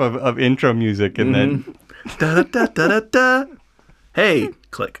half of intro music, and then... Da, da, da, da, da. Hey,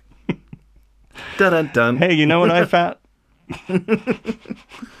 click. Dun, dun, dun. Hey, you know what I found?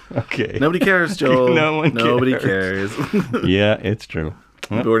 Okay. Nobody cares, Joel. Nobody cares. Yeah, it's true.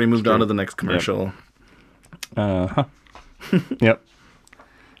 We've already moved on to the next commercial. Yep. Yep.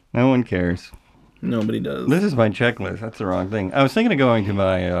 No one cares. Nobody does. This is my checklist. That's the wrong thing. I was thinking of going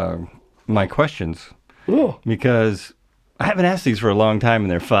to my questions. Ooh. Because I haven't asked these for a long time,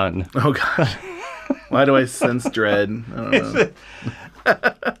 and they're fun. Oh, gosh. Why do I sense dread? I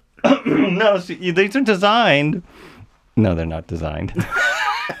don't know. No, see, these are designed. No, they're not designed.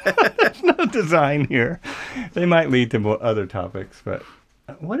 There's no design here. They might lead to other topics, but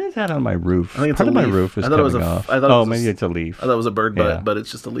what is that on my roof? I think it's Part a of my leaf. roof is I thought it was coming a- off. I thought it was a maybe s- it's a leaf. I thought it was a bird butt, Yeah. but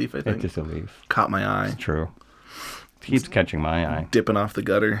it's just a leaf, I think. It's just a leaf. Caught my eye. True. It keeps catching my eye. Dipping off the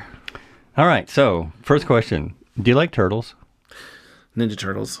gutter. All right, so first question. Do you like turtles? Ninja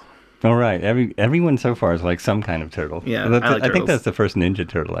Turtles. All right. Everyone so far is like some kind of turtle. Yeah, That's I like I think turtles. that's the first Ninja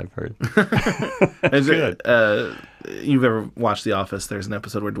Turtle I've heard. Is good. You've ever watched The Office? There's an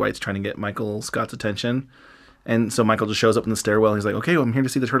episode where Dwight's trying to get Michael Scott's attention. And so Michael just shows up in the stairwell. He's like, okay, well, I'm here to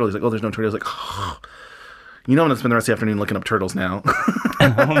see the turtle. He's like, oh, there's no turtle. He's like, oh. You know I'm going to spend the rest of the afternoon looking up turtles now.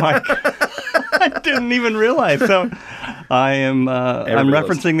 Oh my God. I didn't even realize. So I'm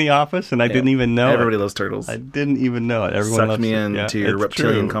referencing The Office, and I didn't even know Everybody it. loves turtles. I didn't even know it. Everyone Sucked loves me it. into your it's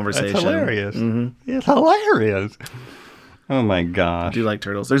reptilian true. conversation. It's hilarious. It's hilarious. Oh my gosh. I do like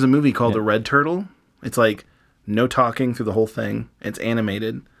turtles. There's a movie called The Red Turtle. It's like no talking through the whole thing. It's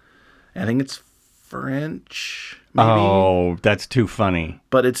animated. I think it's French, maybe. Oh, that's too funny.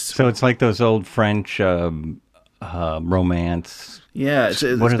 But it's So it's like those old French romance. yeah, it's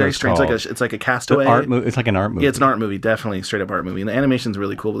what are very those strange. called? It's like a Castaway. It's like an art movie. Yeah, it's an art movie, definitely straight up art movie. And the animation's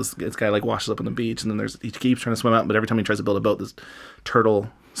really cool. This guy like washes up on the beach, and then he keeps trying to swim out, but every time he tries to build a boat, this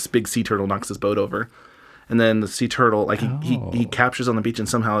big sea turtle knocks his boat over. And then the sea turtle, like he captures on the beach and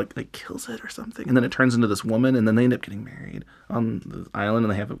somehow like kills it or something. And then it turns into this woman, and then they end up getting married on the island,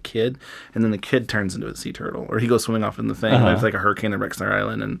 and they have a kid. And then the kid turns into a sea turtle, or he goes swimming off in the thing. And there's like a hurricane that wrecks their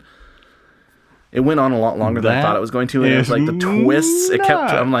island, and it went on a lot longer than I thought it was going to. And it was like the twists. It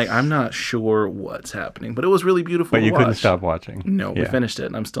kept. I'm like, I'm not sure what's happening, but it was really beautiful. But you to couldn't watch. stop watching. No, we Yeah. finished it,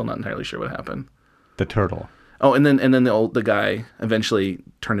 and I'm still not entirely sure what happened. The turtle. Oh, and then the guy eventually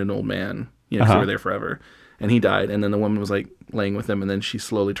turned into an old man, you know, 'cause they were there forever, and he died. And then the woman was like laying with him, and then she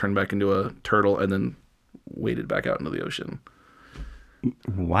slowly turned back into a turtle, and then waded back out into the ocean.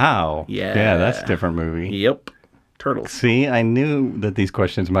 Wow. Yeah. Yeah, that's a different movie. Yep, turtles. See, I knew that these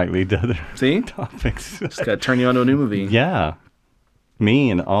questions might lead to other See, topics. just gotta turn you onto a new movie. Yeah.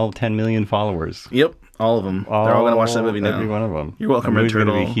 Me and all 10 million followers. Yep, all of them. They're all gonna watch that movie now. Every one of them. You're welcome, That Red movie's gonna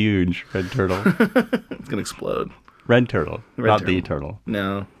Turtle. be huge. Red Turtle. It's gonna explode. Red Turtle. Red not Turtle. the turtle.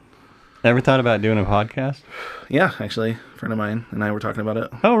 No. Ever thought about doing a podcast? Yeah, actually, a friend of mine and I were talking about it.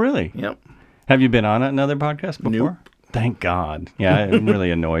 Oh, really? Yep. Have you been on another podcast before? Nope. Thank God. Yeah, I'm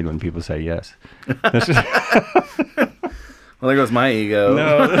really annoyed when people say yes. This is- Well, there goes my ego.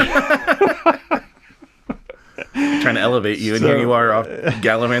 Trying to elevate you, and here you are off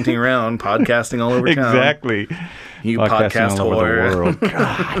gallivanting around, podcasting all over town. Exactly. You Podcasting podcast all over whore. the world.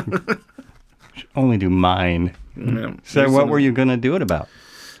 God. Should only do mine. Yeah. So what were you going to do it about?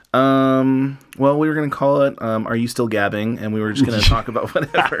 Well, we were going to call it, Are You Still Gabbing? And we were just going to talk about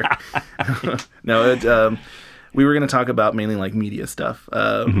whatever. No, we were going to talk about mainly like media stuff.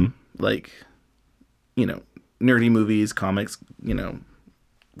 Like, you know, nerdy movies, comics, you know,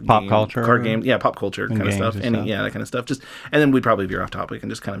 Pop culture? card games. Yeah, pop culture kind of games stuff. and And stuff. yeah, that kind of stuff. Just, and then we'd probably veer off topic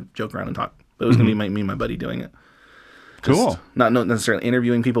and just kind of joke around and talk. But it was going to be me and my buddy doing it. Just Cool. Not necessarily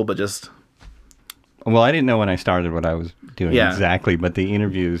interviewing people, but just Well, I didn't know when I started what I was doing Yeah. exactly, but the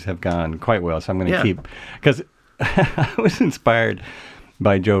interviews have gone quite well. So I'm going to Yeah. keep, because I was inspired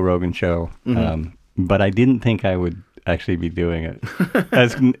by Joe Rogan's show, but I didn't think I would actually be doing it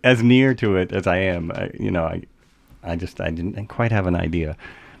as near to it as I am. I didn't quite have an idea,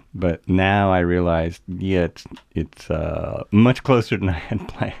 but now I realized, yeah, it's much closer than I had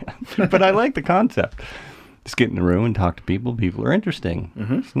planned. But I like the concept. Just get in the room and talk to people. People are interesting.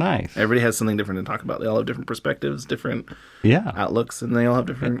 It's nice. everybody has something different to talk about. They all have different perspectives, different Yeah. outlooks, and they all have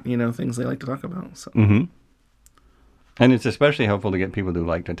different, you know, things they like to talk about. So And it's especially helpful to get people who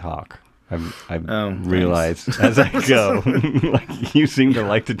like to talk. I've thanks. realized as I go. Like, you seem to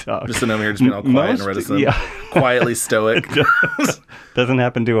like to talk. Just sitting over here, just being all quiet and reticent, yeah. quietly stoic. Doesn't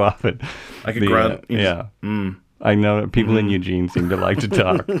happen too often. I could grunt. Yeah. I know that people in Eugene seem to like to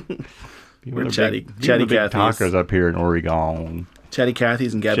talk. We're chatty big Cathy's. talkers up here in Oregon. Chatty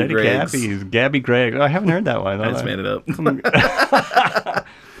Cathy's and Gabby Chatty Greg's. Cathy's, Gabby Gregg. I haven't heard that one. I just made it up.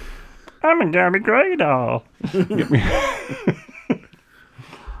 I'm a Gabby Gregg doll.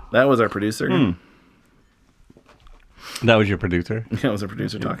 That was our producer. That was your producer? That was our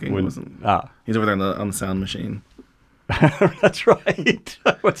producer talking. It wasn't. He's over there on the sound machine. That's right.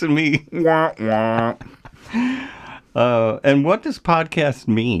 That wasn't me. Wah, wah. And what does podcast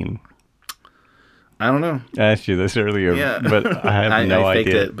mean? I don't know. I asked you this earlier, Yeah. but I have no I faked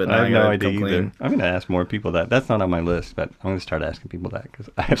idea. it, but I now have I no gotta idea come either. clean. I'm going to ask more people that. That's not on my list, but I'm going to start asking people that because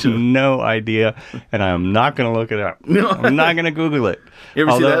I have no idea, and I'm not going to look it up. No. I'm not going to Google it. You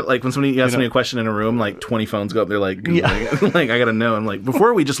ever see Although- that? Like when somebody asks me a question in a room, like 20 phones go up. They're like, Googling it. Like I gotta know. I'm like,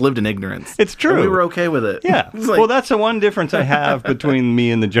 before we just lived in ignorance. It's true. And we were okay with it. Yeah. It's like, Well, that's the one difference I have between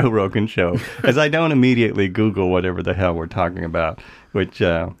me and the Joe Rogan show, is I don't immediately Google whatever the hell we're talking about, which,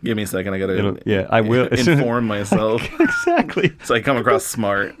 give me a second. I gotta. yeah, I will. As soon as- inform myself. Exactly. So I come across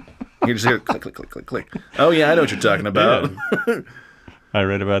smart. You just hear click, click, click, click, click. Oh yeah, I know what you're talking about. I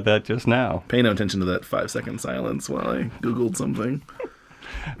read about that just now. Pay no attention to that 5-second silence while I Googled something.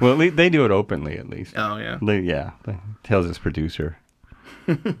 Well, they do it openly, at least. Oh yeah. Tells his producer,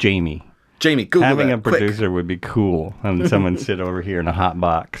 Jamie. Jamie, Google Having that, a producer would be cool, and someone sit over here in a hot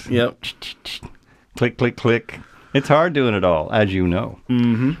box. Yep. Click, click, click. It's hard doing it all, as you know.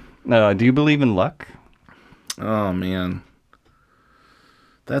 Mm-hmm. Do you believe in luck? Oh man,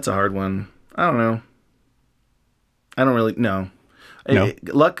 that's a hard one. I don't know. I don't really know. No?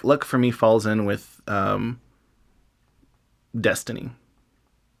 Luck for me falls in with destiny.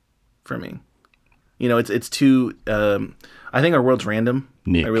 For me, you know, it's too. I think our world's random.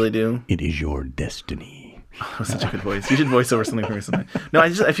 Nick, I really do. It is your destiny. That's such a good voice. You should voice over something for me sometime. No, I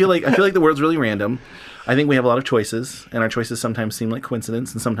feel like the world's really random. I think we have a lot of choices, and our choices sometimes seem like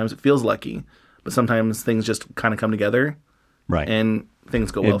coincidence, and sometimes it feels lucky. But sometimes things just kind of come together, Right. and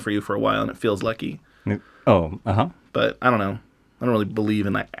things go well for you for a while, and it feels lucky. Oh, But I don't know. I don't really believe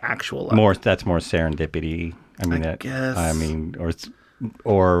in like actual luck. That's more serendipity. I mean, guess.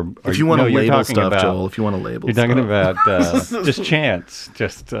 or If you want to you're label talking stuff, about, Joel, if you want to label you're stuff. talking about just chance,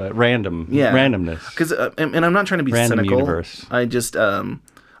 just randomness. Because, and I'm not trying to be Random cynical. universe. I just,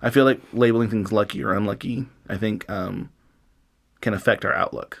 I feel like labeling things lucky or unlucky, I think, can affect our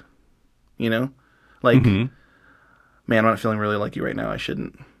outlook. You know? Like, man, I'm not feeling really lucky right now. I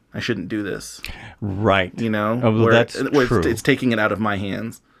shouldn't do this. Right. You know? Oh, well, that's true. It's taking it out of my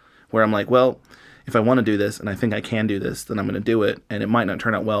hands. Where I'm like, well, if I want to do this and I think I can do this, then I'm going to do it. And it might not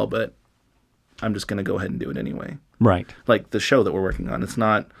turn out well, but I'm just going to go ahead and do it anyway. Right. Like the show that we're working on, it's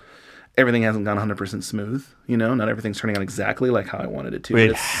not, everything hasn't gone 100% smooth, you know? Not everything's turning out exactly like how I wanted it to.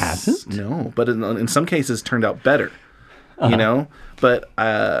 It hasn't? No, but in some cases turned out better, you know? But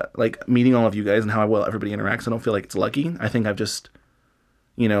like meeting all of you guys and how well everybody interacts, I don't feel like it's lucky. I think I've just,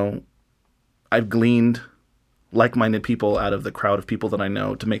 you know, I've gleaned like-minded people out of the crowd of people that I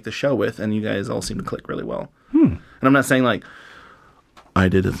know to make the show with, and you guys all seem to click really well. And I'm not saying like, I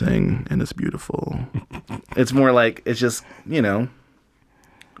did a thing and it's beautiful. It's more like, it's just, you know,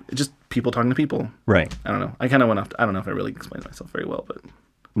 it's just people talking to people. Right. I don't know. I kind of went off. I don't know if I really explained myself very well, but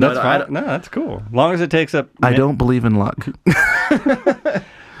That's fine. No, that's cool. As long as it takes up. I don't believe in luck.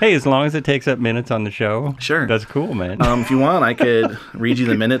 Hey, as long as it takes up minutes on the show. Sure. That's cool, man. If you want, I could read you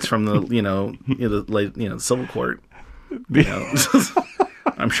the minutes from the the civil court. You know.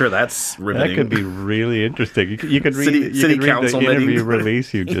 I'm sure that's riveting. That could be really interesting. You could read, City council the interview meeting.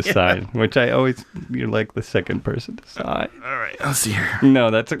 release you just signed, which you're like the second person to sign. All right, let's see here. No,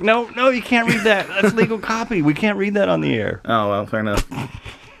 no, you can't read that. That's legal copy. We can't read that on the air. Oh well, fair enough.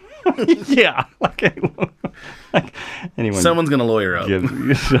 Yeah. Anyone. Someone's gonna lawyer up.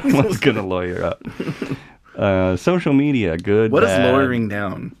 Someone's gonna lawyer up. Social media, good. What is bad. lawyering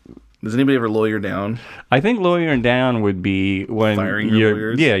down? Does anybody ever lawyer down? I think lawyering down would be when Firing your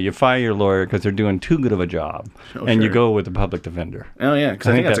lawyers? you fire your lawyer because they're doing too good of a job, and you sure. go with the public defender. Oh yeah, because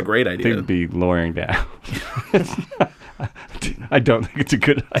I think that's a great I idea. think it'd be lawyering down. I don't think it's a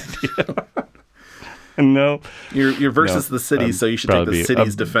good idea. No, You're versus the city, so you should take the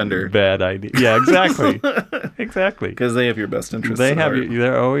city's defender. Bad idea. Yeah, exactly. Exactly. Because they have your best interests. They at have heart. you.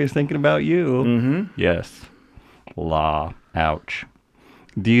 They're always thinking about you. Mm-hmm. Yes. Law. Ouch.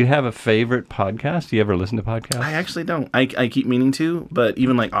 Do you have a favorite podcast? Do you ever listen to podcasts? I actually don't. I keep meaning to, but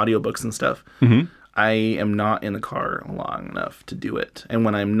even like audiobooks and stuff. Mm-hmm. I am not in the car long enough to do it. And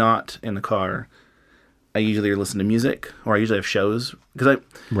when I'm not in the car, I usually listen to music, or I usually have shows. Because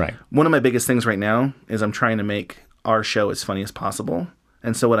Right. one of my biggest things right now is I'm trying to make our show as funny as possible.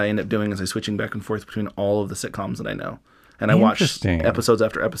 And so what I end up doing is I'm switching back and forth between all of the sitcoms that I know. And I watch Interesting. episodes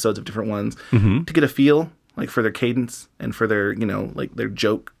after episodes of different ones to get a feel, like, for their cadence and for their, like, their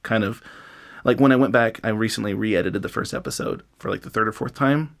joke kind of. Like, when I went back, I recently re-edited the first episode for, like, the third or fourth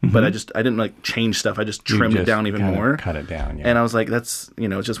time. But I didn't, like, change stuff. I just trimmed it down even more. Cut it down, yeah. And I was like, that's,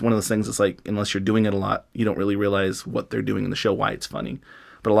 it's just one of those things that's like, unless you're doing it a lot, you don't really realize what they're doing in the show, why it's funny.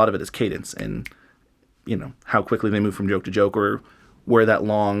 But a lot of it is cadence and, how quickly they move from joke to joke, or where that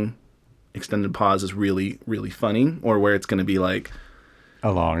long extended pause is really, really funny, or where it's going to be like,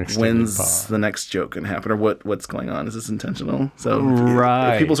 a long extended when's pause. the next joke going to happen, or what's going on? Is this intentional? So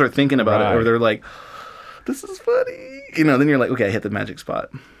Right. if people start thinking about it, or Right. they're like, this is funny, then you're like, okay, I hit the magic spot.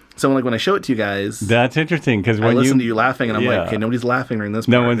 So like when I show it to you guys, That's interesting, because I when listen to you laughing, and I'm Yeah. like, okay, nobody's laughing during this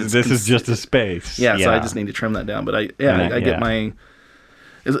no part. one's. This is just a space. Yeah, so I just need to trim that down. But I Yeah. get my...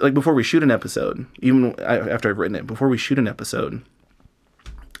 Is it like before we shoot an episode, even after I've written it, before we shoot an episode,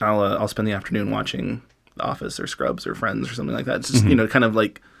 I'll spend the afternoon watching The Office or Scrubs or Friends or something like that. It's just, kind of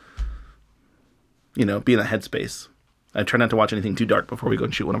like, be in that headspace. I try not to watch anything too dark before we go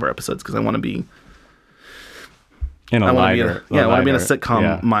and shoot one of our episodes, because I want to be... in a I want to lighter. be in a lighter- sitcom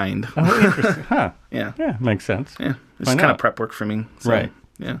yeah. mind. Oh, interesting. Huh. Yeah. Yeah, makes sense. Yeah. It's Why kind of not? prep work for me. So, Right.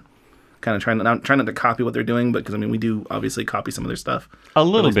 Yeah. Kind of trying not to copy what they're doing, but because, we do obviously copy some of their stuff. A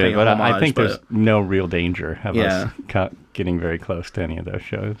little Always bit, paying but I homage, think there's but- no real danger of Yeah. us getting very close to any of those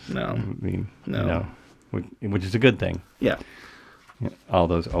shows. No. I mean, No. which is a good thing. Yeah. All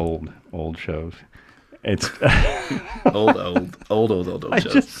those old shows. It's Old I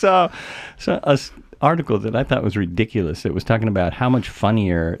shows. just saw a article that I thought was ridiculous. It was talking about how much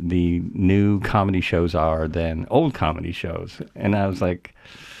funnier the new comedy shows are than old comedy shows, and I was like,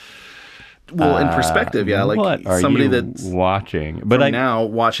 Well, in perspective, yeah, like what are somebody you that's watching? But now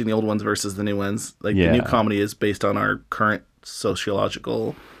watching the old ones versus the new ones. Like Yeah. the new comedy is based on our current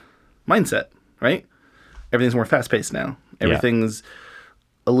sociological mindset, right? Everything's more fast paced now. Everything's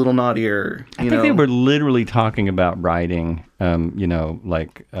a little naughtier. I think they were literally talking about writing,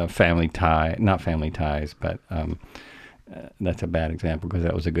 like Family Tie, not Family Ties, but that's a bad example because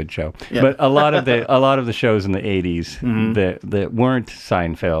that was a good show. Yeah. But a lot of the shows in the 80s Mm-hmm. that weren't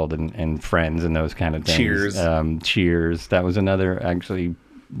Seinfeld and Friends and those kind of things. Cheers. Cheers. That was another actually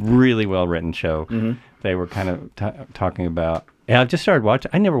really well written show. Mm-hmm. They were kind of talking about. Yeah, I just started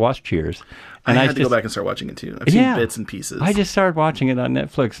watching. I never watched Cheers. I had to go back and start watching it too. I've seen bits and pieces. I just started watching it on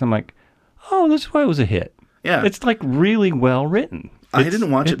Netflix. And I'm like, oh, this is why it was a hit. Yeah. It's like really well written. I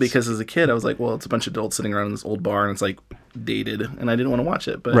didn't watch it because as a kid, I was like, well, it's a bunch of adults sitting around in this old bar and it's like dated. And I didn't want to watch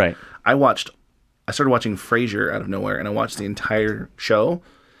it. But Right. I started watching Frasier out of nowhere, and I watched the entire show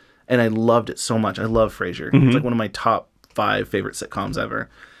and I loved it so much. I love Frasier. Mm-hmm. It's like one of my top 5 favorite sitcoms ever.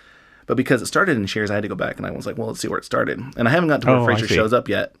 But because it started in Cheers, I had to go back and I was like, well, let's see where it started. And I haven't got to where Oh, I Frasier see. shows up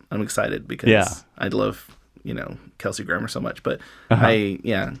yet. I'm excited because Yeah. I love, Kelsey Grammer so much. But Uh-huh.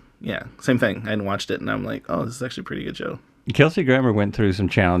 same thing. I hadn't watched it and I'm like, oh, this is actually a pretty good show. Kelsey Grammer went through some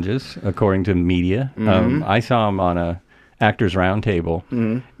challenges, according to media. Mm-hmm. I saw him on a Actors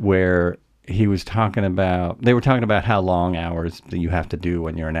Roundtable where he was talking about. They were talking about how long hours that you have to do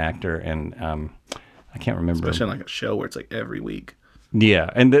when you're an actor, and I can't remember. Especially on like a show where it's like every week. Yeah,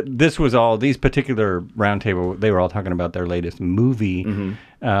 and this was all these particular roundtable. They were all talking about their latest movie,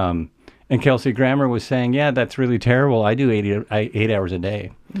 and Kelsey Grammer was saying, "Yeah, that's really terrible. I do 8 hours a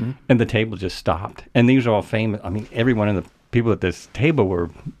day," and the table just stopped. And these are all famous. I mean, every one of the people at this table were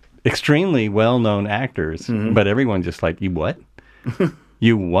extremely well-known actors, but everyone just like, "You what?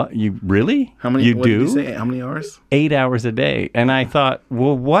 You what? You really? How many? You what do? Did you say? How many hours? 8 hours a day?" And I thought,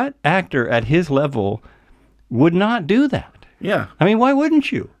 well, what actor at his level would not do that? Yeah. I mean, why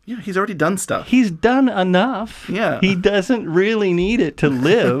wouldn't you? Yeah, he's already done stuff. He's done enough. Yeah. He doesn't really need it to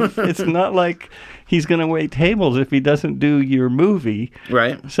live. It's not like he's going to wait tables if he doesn't do your movie.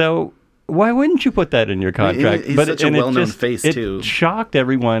 Right. So why wouldn't you put that in your contract? He's such a and it well-known just- face, it too. shocked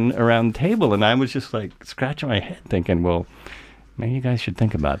everyone around the table. And I was just like scratching my head thinking, well, maybe you guys should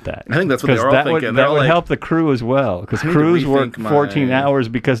think about that. I think that's what they 'Cause were all that thinking. Would, They're that all would like, help the crew as well. Because I need to crews work rethink 14 my- hours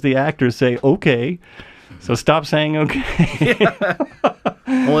because the actors say, okay. So stop saying okay.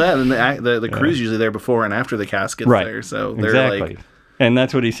 Well, yeah, and the crew's usually there before and after the cast gets Right. there. So they're Exactly. like, And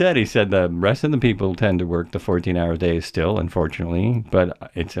that's what he said. He said the rest of the people tend to work the 14-hour days still, unfortunately.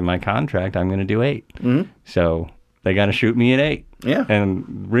 But it's in my contract. I'm going to do 8. Mm-hmm. So they got to shoot me at 8. Yeah.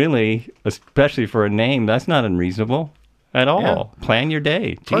 And really, especially for a name, that's not unreasonable. at all. Plan your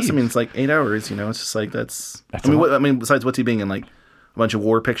day. Plus, I Jeez. mean, it's like 8 hours. It's just like that's. That's I mean, a lot. besides what's he being in like a bunch of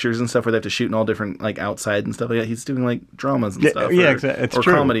war pictures and stuff where they have to shoot in all different like outside and stuff like that. He's doing like dramas and stuff. yeah, or, exactly. It's or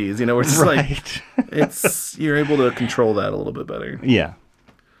true. comedies. Where it's just like Right. it's you're able to control that a little bit better. Yeah.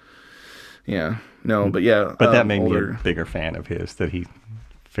 Yeah. No, but yeah. But that made me older. a bigger fan of his, that he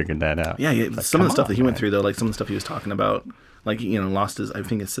figured that out. Yeah, Like, some of the come stuff on, that he went man. through though, like some of the stuff he was talking about, like lost I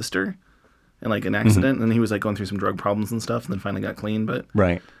think his sister in like an accident, and he was like going through some drug problems and stuff, and then finally got clean. But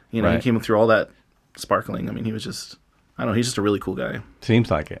Right. he right. came through all that sparkling. I mean, he was just I don't know, he's just a really cool guy.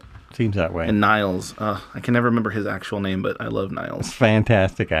 Seems like it. Seems that way. And Niles, I can never remember his actual name, but I love Niles.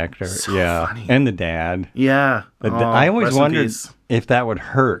 Fantastic actor. So yeah. funny. And the dad. Yeah, I always rest in wondered peace. if that would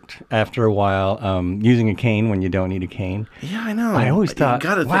hurt after a while, using a cane when you don't need a cane. Yeah, I know. I always You thought,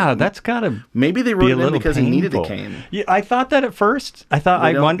 gotta wow, think- that's got to maybe they be wrote a it in little because he needed a painful. cane. Yeah, I thought that at first. I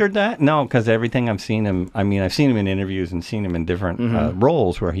They don't? wondered that. No, because everything I've seen him, I mean, I've seen him in interviews and seen him in different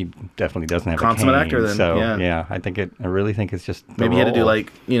roles where he definitely doesn't have Consummate a cane. actor then, So, yeah. I really think it's just the Maybe he had to do role.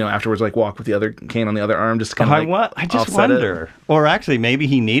 like afterwards, like walk with the other cane on the other arm, just to kind of I just wonder. Or actually, maybe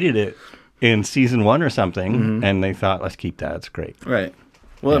he needed it in season 1 or something, and they thought, let's keep that. It's great. Right.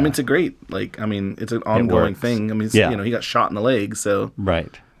 Well, I Yeah. mean, it's a great I mean, it's an ongoing works. thing. I mean, Yeah. he got shot in the leg, so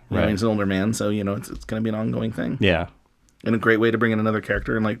Right. I mean, Right. he's an older man, so it's going to be an ongoing thing, Yeah. and a great way to bring in another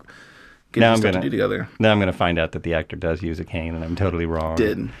character and like get Now some I'm stuff gonna- to do together. Now I'm going to find out that the actor does use a cane, and I'm totally wrong.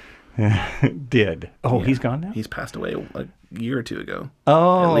 Did Did. Oh, Yeah. he's gone now? He's passed away a year or two ago.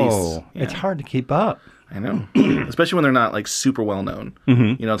 Oh, least, it's yeah. hard to keep up. I know, especially when they're not like super well known.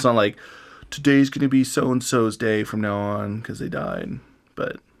 Mm-hmm. It's not like today's going to be so and so's day from now on because they died,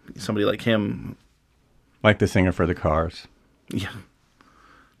 but somebody like him, Like the singer for the Cars. yeah,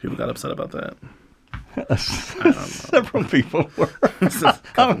 people got upset about that. Several people were.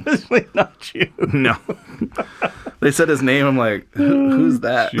 Obviously not you. No, they said his name. I'm like, who's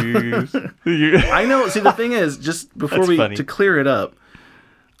that? Jeez. You- I know. See, the thing is, just before That's funny. to clear it up,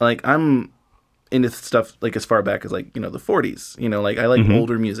 like I'm into stuff like as far back as like the 40s. Like I like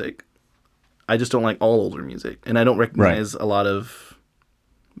older music. I just don't like all older music, and I don't recognize a lot of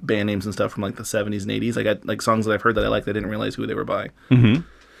band names and stuff from like the 70s and 80s. I got like songs that I've heard that I liked. I didn't realize who they were by. Mhm.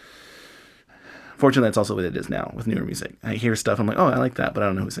 Fortunately, that's also what it is now with newer music. I hear stuff, I'm like, oh, I like that, but I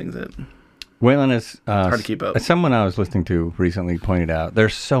don't know who sings it. Waylon is hard to keep up. Someone I was listening to recently pointed out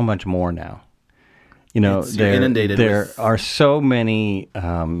there's so much more now. You're There inundated with- are so many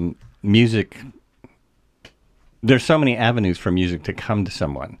music. There's so many avenues for music to come to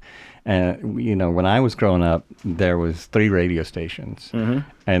someone. And when I was growing up, there was 3 radio stations,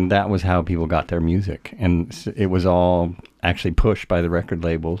 and that was how people got their music. And it was all actually pushed by the record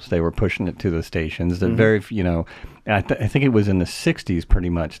labels. They were pushing it to the stations. The I think it was in the '60s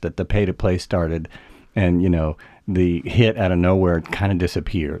pretty much that the pay-to-play started, and the hit out of nowhere kind of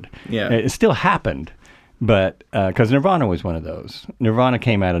disappeared. Yeah. It still happened. But because Nirvana was one of those. Nirvana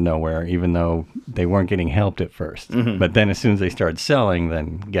came out of nowhere, even though they weren't getting helped at first. But then as soon as they started selling,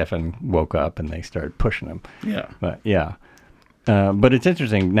 then Geffen woke up and they started pushing them. Yeah. But yeah. But it's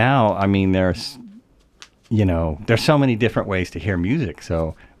interesting. Now, I mean, there's so many different ways to hear music.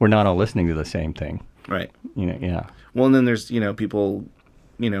 So we're not all listening to the same thing. Right. Yeah. Well, and then there's, people,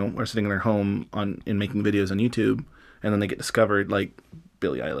 are sitting in their home and making videos on YouTube, and then they get discovered, like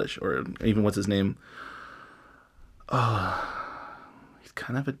Billie Eilish, or even what's his name? Oh, he's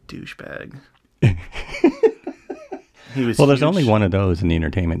kind of a douchebag. He was Well, there's huge. only one of those in the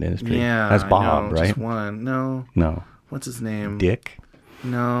entertainment industry. Yeah, That's I Bob, know, right? Just one. No. No. What's his name? Dick?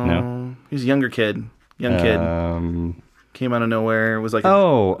 No. No? He was a younger kid. Young kid. Came out of nowhere. Was like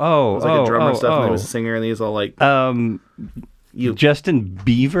was like a drummer and stuff, and he was a singer, and he was all like, Justin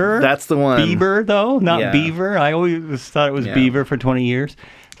Bieber? That's the one. Bieber, though? Not Yeah. Beaver? I always thought it was Yeah. Beaver for 20 years.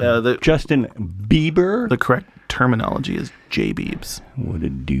 Justin Bieber? The correct terminology is J-Beebs. What a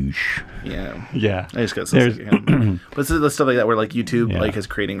douche. Yeah. Yeah. I just got so sick of him. But it's the stuff like that where like YouTube Yeah. is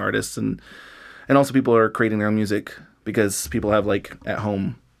creating artists, and also people are creating their own music because people have like at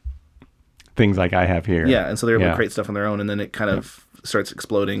home. Things like I have here. Yeah, and so they're able Yeah. to create stuff on their own, and then it kind of starts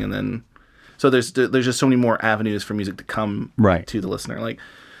exploding, and then so there's just so many more avenues for music to come Right. to the listener. Like,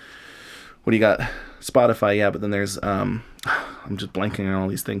 what do you got? Spotify, yeah, but then there's I'm just blanking on all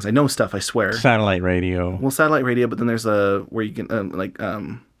these things. I know stuff, I swear. Satellite radio. Well, satellite radio, but then there's where you can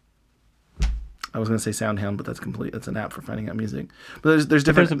I was gonna say SoundHound, but that's an app for finding out music. But there's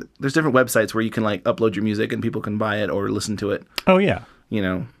different websites where you can like upload your music and people can buy it or listen to it. Oh, yeah.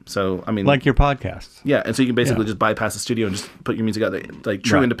 So I mean, Like your podcasts. yeah, and so you can basically Yeah. just bypass the studio and just put your music out there, like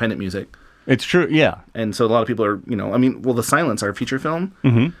true Right. independent music. It's true. Yeah. And so a lot of people are, The Silence, our feature film,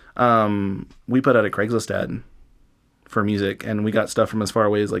 we put out a Craigslist ad for music, and we got stuff from as far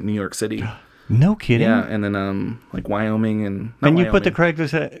away as like New York City. No kidding. Yeah, and then like Wyoming and. And you put the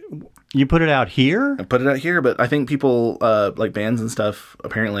Craigslist. You put it out here. I put it out here, but I think people like bands and stuff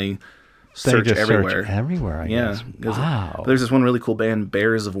apparently search everywhere. Everywhere, I guess. Wow. There's this one really cool band,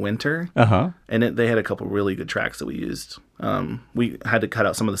 Bears of Winter. Uh-huh. And they had a couple really good tracks that we used. We had to cut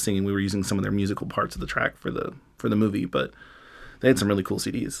out some of the singing. We were using some of their musical parts of the track for the movie, but they had some really cool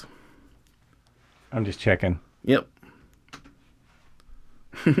CDs. I'm just checking. Yep.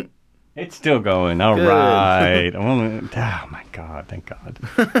 It's still going. All Good. right. Oh my God! Thank God.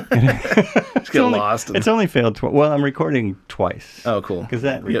 Just get lost. It's only failed. Well, I'm recording twice. Oh, cool. Because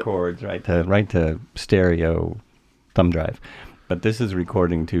that records right to stereo thumb drive, but this is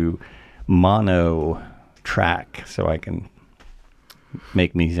recording to mono track, so I can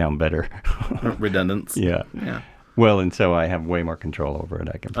make me sound better. Redundance. Yeah. Yeah. Well, and so I have way more control over it.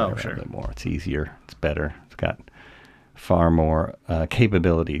 I can play around sure. a bit more. It's easier. It's better. It's got far more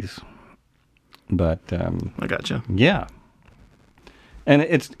capabilities. But I gotcha. yeah, and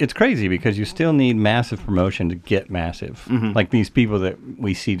it's crazy because you still need massive promotion to get massive. Mm-hmm. Like these people that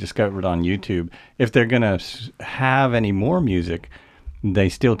we see discovered on YouTube, if they're gonna have any more music, they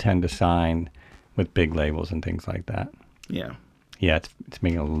still tend to sign with big labels and things like that. Yeah. Yeah, it's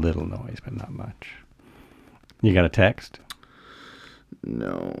making a little noise, but not much. You got a text?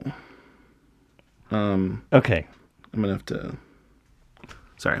 No. Okay. I'm gonna have to.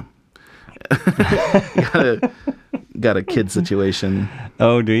 Sorry. got a kid situation.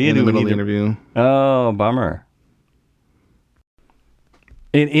 Oh, do you? In the Do we middle of need the to- interview. Oh, bummer.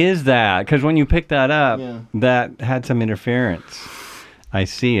 It is that, because when you picked that up, that had some interference. I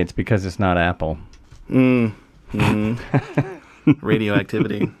see. It's because it's not Apple.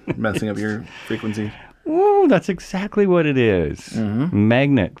 Radioactivity messing up your frequency. Ooh, that's exactly what it is. Mm-hmm.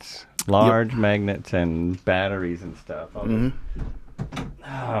 Magnets. Large magnets and batteries and stuff.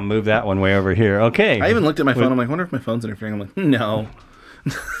 I'll move that one way over here. Okay. I even looked at my phone. I'm like, I wonder if my phone's interfering. I'm like, no.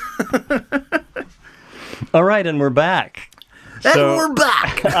 All right, and we're back. And we're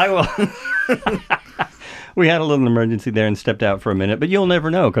back. I will. We had a little emergency there and stepped out for a minute, but you'll never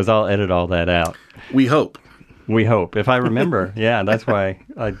know because I'll edit all that out. We hope. We hope. If I remember. Yeah, that's why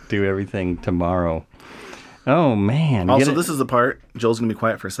I do everything tomorrow. Oh, man. Also, this is the part. Joel's going to be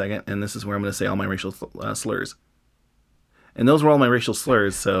quiet for a second, and this is where I'm going to say all my racial slurs. And those were all my racial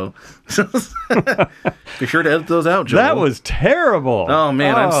slurs, so be sure to edit those out, Joel. That was terrible. Oh,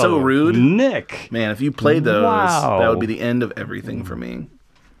 man, I'm so rude. Nick. Man, if you played those, Wow. that would be the end of everything for me.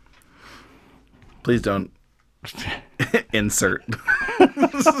 Please don't insert.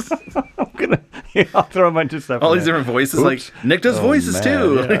 I'll throw a bunch of stuff All in these there. different voices. Oops. Like, Nick does voices, man,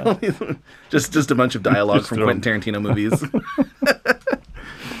 too. yeah. just a bunch of dialogue Just from throw Quentin Tarantino movies.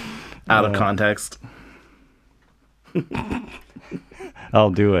 Out of context. I'll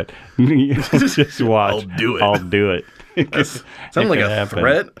do it. Just watch. I'll do it. I'll do it. Sounds like could a happen.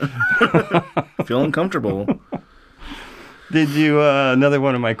 threat. Feel uncomfortable. Did you, another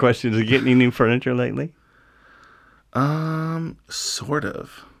one of my questions, did you get any new furniture lately? Sort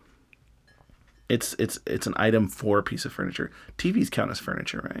of. It's an item for a piece of furniture. TVs count as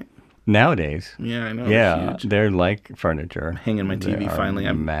furniture, right? Nowadays. Yeah, I know. Yeah, Huge. they're like furniture. Hanging my TV They are finally.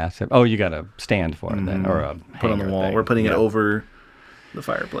 I'm massive. Oh, you got a stand for it then, or a put on the hanger wall. thing. We're putting it Yeah. over the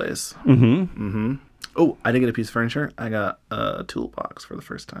fireplace. Oh, I did get a piece of furniture. I got a toolbox for the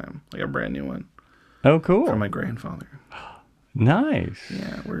first time, like a brand new one Oh, cool. from my grandfather. Nice.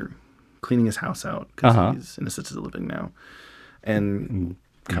 Yeah, we're cleaning his house out because Uh-huh. he's in assisted living now, and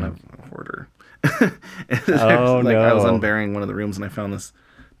kind of a hoarder. Oh, I was no. unburying one of the rooms and I found this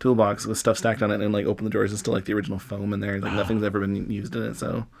toolbox with stuff stacked on it, and like opened the drawers and still like the original foam in there. Like nothing's ever been used in it,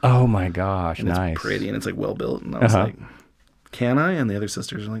 so Oh my gosh, and nice. it's pretty and it's like well built. And I was Uh-huh. like, "Can I?" And the other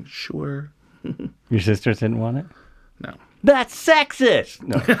sisters are like, "Sure." Your sisters didn't want it? No. That's sexist.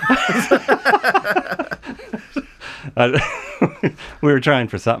 No. We were trying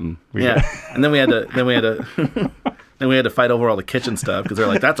for something. Yeah, and then we had to then we had to fight over all the kitchen stuff because they're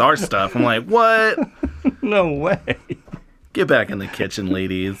like, "That's our stuff." I'm like, "What? No way. Get back in the kitchen,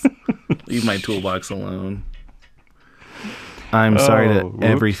 ladies. Leave my toolbox alone." I'm sorry to Oh,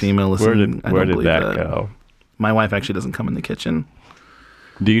 every whoops. female listening. Where did that go? My wife actually doesn't come in the kitchen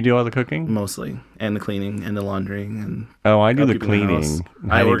Do you do all the cooking? mostly, and the cleaning and the laundering and Oh, I do the upkeeping the house.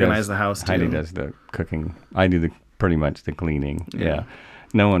 cleaning. I Heidi organize does- the house too. Heidi does the cooking. I do pretty much the cleaning. Yeah. Yeah.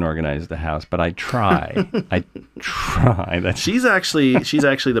 No one organizes the house, but I try. I try. That's She's actually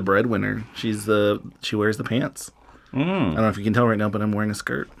the breadwinner. She wears the pants. I don't know if you can tell right now, but I'm wearing a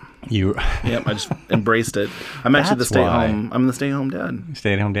skirt. You Yep, I just embraced it. I'm actually That's why. I'm the stay-home dad.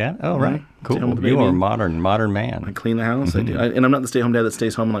 stay-at-home dad? Oh, right. Stay home with Cool. the You are baby. a modern I man. clean the house. I do, and I'm not the stay-home dad that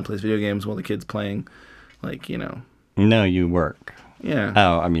stays home and like plays video games while the kid's playing. Like, you know, No, you work. yeah,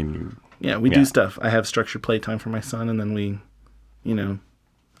 Oh, I mean, yeah. We yeah. do stuff. I have structured playtime for my son, and then we, you know,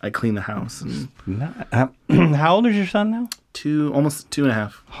 I clean the house. And how old is your son now? almost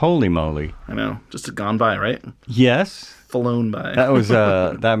 2.5. Holy moly. I know, just gone by, right? Yes. Flown by. That was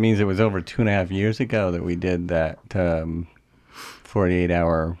that means it was over 2.5 years ago that we did that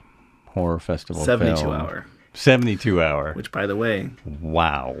 48-hour horror festival 72 film. hour. 72 hour. Which, by the way,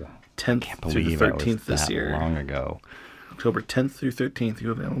 Wow. 10th Can't through the believe it was 13th this that year. long ago. October 10th through 13th.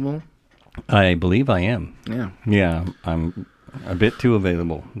 You available? I believe I am. Yeah. Yeah, I'm a bit too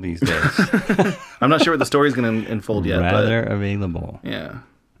available these days. I'm not sure what the story's going to unfold yet, Rather available. but yeah,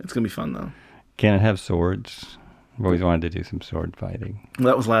 it's going to be fun though. Can it have swords? I've always wanted to do some sword fighting. Well,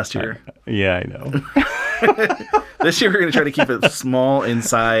 that was last year. Yeah, I know. This year we're going to try to keep it small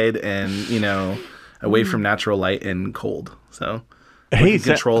inside and, you know, away from natural light and cold. So we Hey, can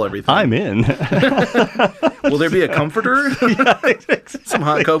control everything. I'm in. Will there be a comforter? Some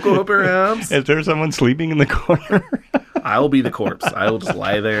hot cocoa perhaps? Is there someone sleeping in the corner? I'll be the corpse. I will just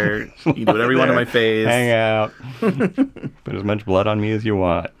lie there. You can do whatever you want to my face. Hang out. Put as much blood on me as you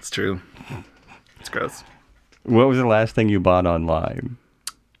want. It's true. It's gross. What was the last thing you bought online?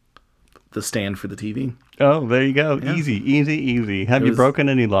 The stand for the TV. Oh, there you go. Yeah. Easy. Have It you was- broken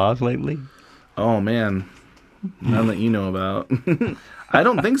any laws lately? Oh, man. None that you know about. I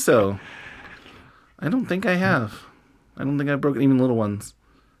don't think so. I don't think I have. I don't think I've broken even little ones.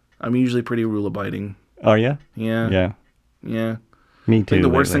 I'm usually pretty rule abiding. Oh, yeah? Yeah. Yeah. Yeah. Me I too. think the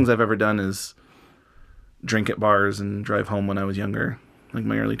worst lately. things I've ever done is drink at bars and drive home when I was younger, like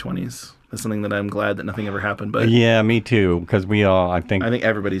my early 20s. That's something that I'm glad that nothing ever happened. But Yeah, me too. Because we all, I think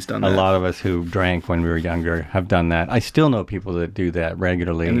everybody's done a that. lot of us who drank when we were younger have done that. I still know people that do that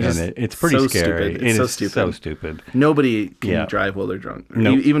regularly, And and it's it's pretty so scary. stupid. It's so is stupid. so stupid. Nobody can Yeah. drive while they're drunk.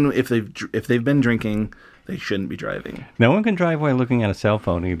 Nope. Even if they've been drinking, they shouldn't be driving. No one can drive while looking at a cell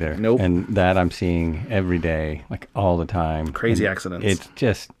phone either. Nope. And that I'm seeing every day, like all the time. Crazy And accidents. It's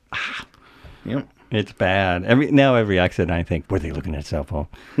just, Yep. it's bad. Every accident, I think, were they looking at a cell phone?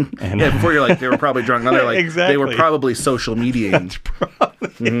 And Yeah, before you're like, they were probably drunk. Now they're like, they were Exactly. probably social mediaing.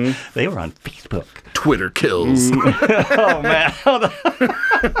 they were on Facebook. Twitter kills. Oh man,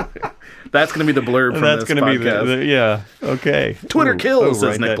 That's going to be the blurb from that's this going to be podcast. yeah. Okay. Twitter kills, says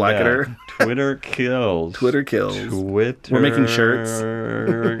write Nick that Blacketer. down. Twitter kills. Twitter kills. Twitter. We're making shirts.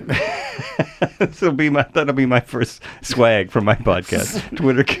 That'll be my first swag for my podcast.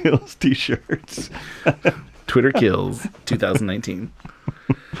 Twitter kills T-shirts. Twitter kills 2019.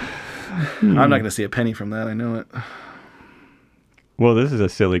 I'm not going to see a penny from that. I know it. Well, this is a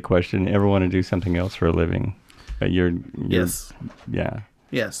silly question. Ever want to do something else for a living? You're Yes. Yeah.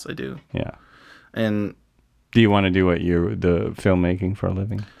 Yes, I do. Yeah. And Do you want to do the filmmaking for a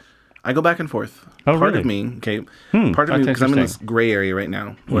living? I go back and forth. Oh, Part really? of me, okay, part of me, that's because I'm in this interesting. gray area right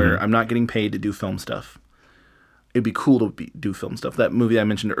now where I'm not getting paid to do film stuff. It'd be cool to do film stuff. That movie I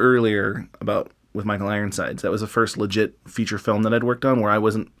mentioned earlier about with Michael Ironsides, that was the first legit feature film that I'd worked on where I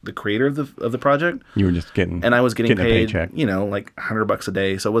wasn't the creator of the project. You were just getting And I was getting a paid, paycheck. you know, like $100 a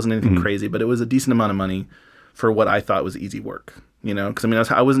day. So it wasn't anything crazy, but it was a decent amount of money for what I thought was easy work, you know? Because, I mean,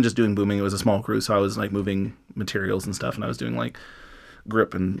 I wasn't just doing booming. It was a small crew. So I was, like, moving materials and stuff. And I was doing, like,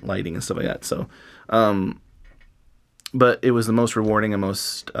 grip and lighting and stuff like that. So, but it was the most rewarding and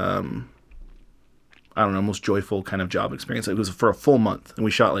most, I don't know, most joyful kind of job experience. It was for a full month. And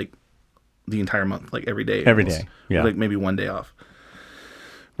we shot, like, the entire month, like, every day. Every almost. day, yeah. Like, maybe one day off.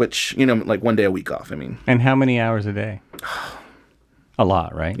 Which, you know, like, one day a week off, I mean. And how many hours a day? A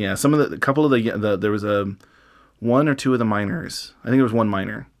lot, right? Yeah, a couple of the there was one or two of the minors. I think there was one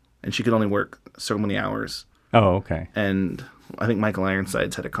minor, and she could only work so many hours. Oh, okay. And I think Michael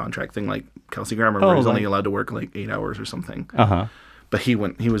Ironsides had a contract thing like Kelsey Grammer, Oh, where he's like- only allowed to work like 8 hours or something. Uh-huh. But he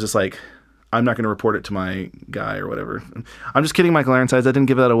was just like, I'm not going to report it to my guy or whatever. I'm just kidding, Michael Ironsides. I didn't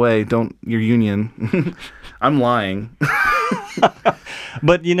give that away. Don't your union. I'm lying.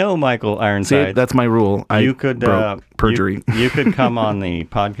 But you know, Michael See, Ironsides, that's my rule. you could broke perjury. You could come on the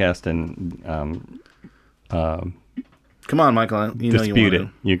podcast and Come on, Michael. You know you dispute want it.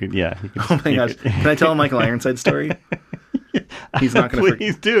 to. You could, yeah. You could, Oh my you gosh! could- Can I tell a Michael Ironside story? He's not going to.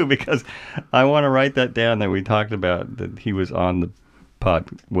 Please do, because I want to write that down that we talked about, that he was on the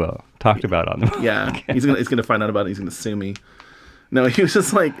talked about on the Yeah, he's gonna find out about it. He's gonna sue me. No, he was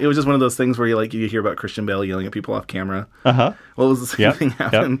just like, it was just one of those things where you hear about Christian Bale yelling at people off camera. Uh-huh. Well, it was the same thing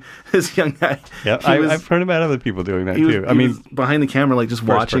happened. This young guy. Yeah, I've heard about other people doing that too. He was behind the camera, like just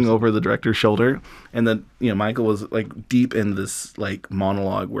watching person. over the director's shoulder, and then Michael was like deep in this like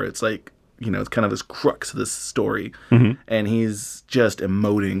monologue where it's like it's kind of this crux of this story, and he's just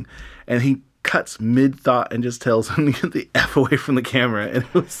emoting, and he cuts mid thought and just tells him to get the F away from the camera, and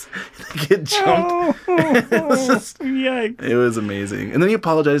it was the kid jumped. It was just Yikes. It was amazing. And then he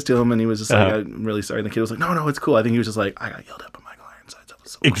apologized to him, and he was just like, "I'm really sorry." And the kid was like, "No, it's cool." I think he was just like, "I got yelled at by Michael Ironside." That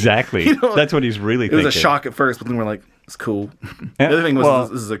was so cool. Exactly. That's what he's really thinking. It was a shock at first, but then we're like, "It's cool." The other thing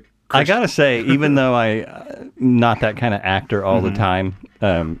was, this is a I gotta say, even though I'm not that kind of actor all the time,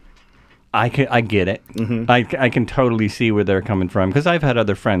 I get it. I can totally see where they're coming from, because I've had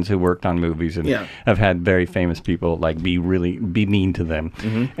other friends who worked on movies and have had very famous people like be mean to them,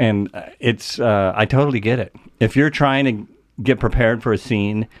 and it's I totally get it. If you're trying to get prepared for a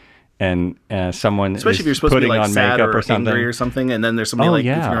scene and someone especially if you're is supposed to be putting like on sad makeup or something, angry or something, and then there's somebody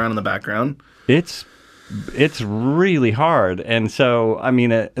goofing around in the background. It's really hard. And so, I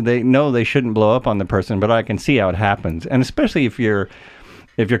mean, they know they shouldn't blow up on the person, but I can see how it happens. And especially if your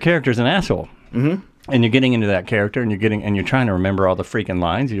character's an asshole, and you're getting into that character, and you're trying to remember all the freaking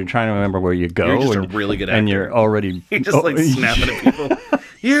lines, and you're trying to remember where you go. You're just and, a really good actor. And you're already... You're just like snapping at people.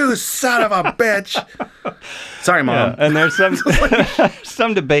 You son of a bitch. Sorry, Mom. Yeah, and there's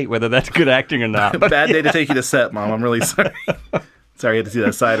some debate whether that's good acting or not. Bad day to take you to set, Mom. I'm really sorry. Sorry, you had to see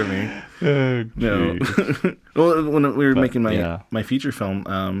that side of me. Oh, No. Well, when we were making my feature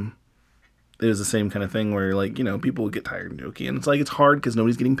film, it was the same kind of thing where people would get tired and jokey, and it's like it's hard because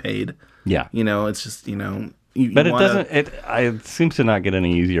nobody's getting paid. Yeah. It's just but it doesn't. It seems to not get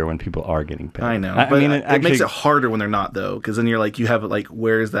any easier when people are getting paid. I know. I mean, it makes it harder when they're not, though, because then you have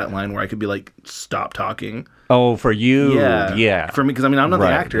where's that line where I could be like, stop talking. Oh, for you, yeah. For me, because I'm not the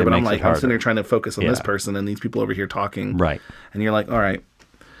actor, but I'm I'm sitting there trying to focus on this person and these people over here talking. Right. And you're like, all right.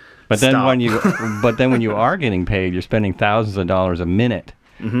 But then stop. when you are getting paid, you're spending thousands of dollars a minute.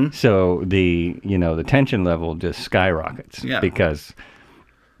 So the tension level just skyrockets. Yeah. Because.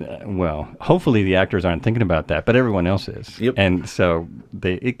 Hopefully the actors aren't thinking about that, but everyone else is. Yep. And so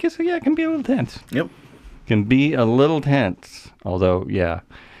it can be a little tense. Yep. Can be a little tense. Although,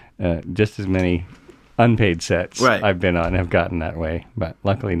 just as many unpaid sets I've been on have gotten that way, but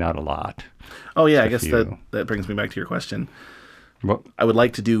luckily not a lot. Oh yeah, I guess that brings me back to your question. What? I would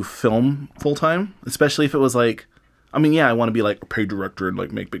like to do film full time, especially if it was like, I want to be like a paid director and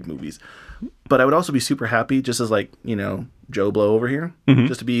like make big movies. But I would also be super happy just as like, Joe Blow over here,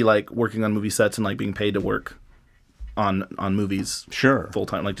 just to be like working on movie sets and like being paid to work on movies full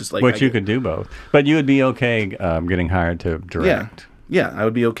time. Like just like which you could do both. But you would be okay getting hired to direct. Yeah, I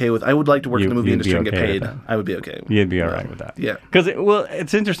would be okay with. I would like to work in the movie industry and get paid. I would be okay. You'd be all right with that. Yeah. Because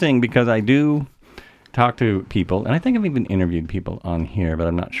it's interesting because I do talk to people, and I think I've even interviewed people on here, but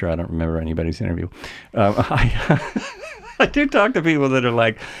I'm not sure. I don't remember anybody's interview. I do talk to people that are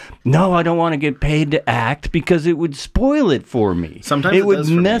like, no, I don't want to get paid to act because it would spoil it for me. Sometimes it would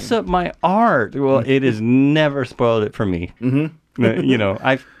mess up my art. Well, it has never spoiled it for me.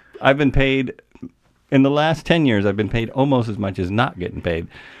 I've been paid in the last 10 years. I've been paid almost as much as not getting paid.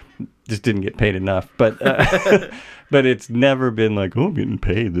 Just didn't get paid enough. But but it's never been like, oh, I'm getting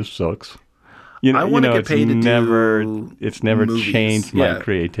paid. This sucks. I want to get paid to do. It's never movies. changed my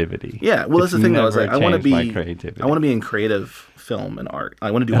creativity. Yeah, well, that's the thing. Though, is like, I want to be. I want to be in creative film and art. I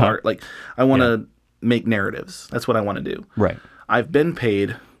want to do art. Like I want to make narratives. That's what I want to do. Right. I've been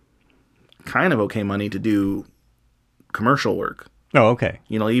paid kind of okay money to do commercial work. Oh, okay.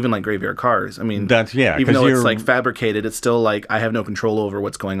 Even like Graveyard Cars. Even because though it's like fabricated, it's still like I have no control over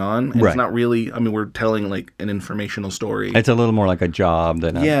what's going on. And It's not really. We're telling like an informational story. It's a little more like a job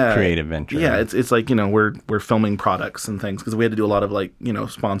than a creative venture. Yeah, it's like we're filming products and things because we had to do a lot of like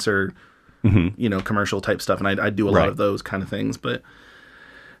sponsor, commercial type stuff, and I do a lot of those kind of things. But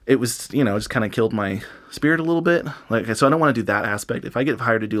it was just kind of killed my spirit a little bit. Like so, I don't want to do that aspect. If I get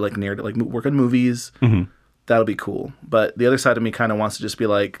hired to do like narrative, like work on movies. That'll be cool. But the other side of me kind of wants to just be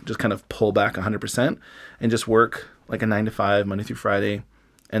like, just kind of pull back 100% and just work like a 9 to 5, Monday through Friday.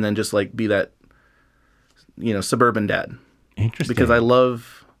 And then just like be that, suburban dad. Interesting. Because I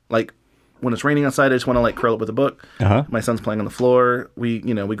love, like, when it's raining outside, I just want to like curl up with a book. My son's playing on the floor. We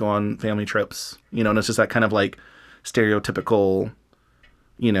go on family trips, and it's just that kind of like stereotypical,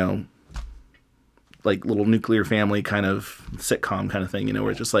 like little nuclear family kind of sitcom kind of thing,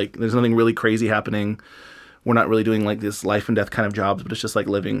 where it's just like, there's nothing really crazy happening. We're not really doing like this life and death kind of jobs, but it's just like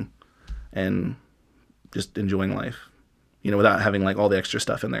living and just enjoying life, without having like all the extra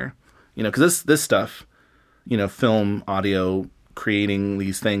stuff in there, because this stuff, film, audio, creating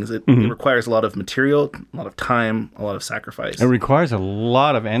these things. It requires a lot of material, a lot of time, a lot of sacrifice. It requires a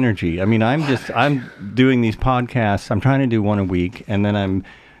lot of energy. I mean, I'm doing these podcasts. I'm trying to do one a week, and then I'm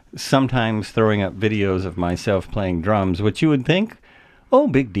sometimes throwing up videos of myself playing drums, which you would think, oh,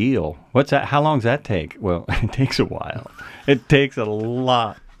 big deal. What's that? How long does that take? Well, it takes a while. It takes a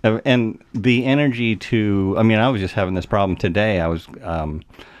lot. And the energy to, I mean, I was just having this problem today. I was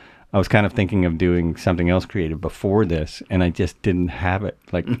kind of thinking of doing something else creative before this, and I just didn't have it.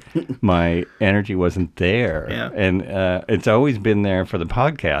 Like, my energy wasn't there. Yeah. And it's always been there for the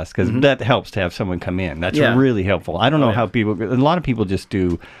podcast, because that helps to have someone come in. That's really helpful. I don't know how people, a lot of people just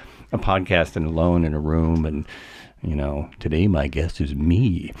do a podcast alone in a room, and, you know, today my guest is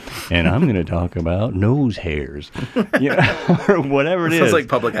me, and I'm going to talk about nose hairs, or whatever it is. Sounds like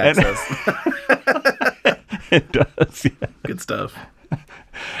public access. It does, yeah. Good stuff.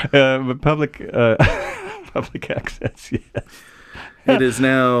 But public access, yes. It is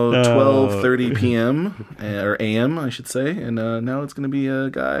now 12:30 p.m. Or a.m. I should say, and now it's going to be a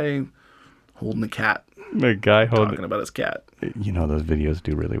guy holding a cat. A guy talking about his cat. You know, those videos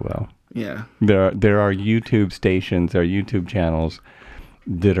do really well. Yeah. There are YouTube stations, there are YouTube channels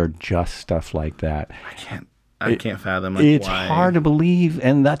that are just stuff like that. I can't fathom. It's why. hard to believe,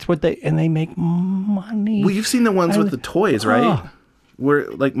 and that's what they make money. Well, you've seen the ones with the toys, right? Where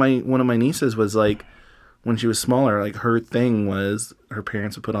like one of my nieces was like, when she was smaller, like her thing was her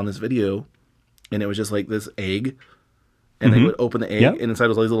parents would put on this video, and it was just like this egg, and they would open the egg, and inside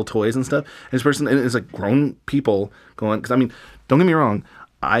was all these little toys and stuff. And this person, and it's like grown people going, because I mean, don't get me wrong,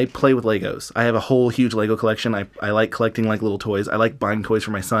 I play with Legos. I have a whole huge Lego collection. I like collecting like little toys. I like buying toys for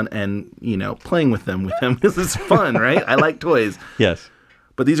my son and, you know, playing with them because it's fun, right? I like toys. Yes.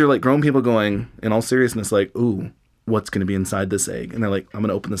 But these are like grown people going, in all seriousness, like, ooh, what's going to be inside this egg? And they're like, I'm going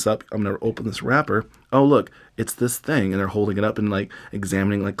to open this up. I'm going to open this wrapper. Oh, look, it's this thing. And they're holding it up and like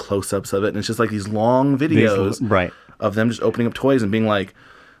examining like close-ups of it. And it's just like these long videos of them just opening up toys and being like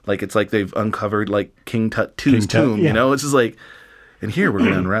it's like they've uncovered like King Tut's tomb, you know? It's just like, and here we're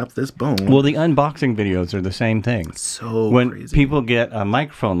going to unwrap this bone. Well, the unboxing videos are the same thing. So when crazy. people get a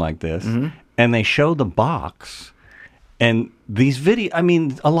microphone like this and they show the box, and these I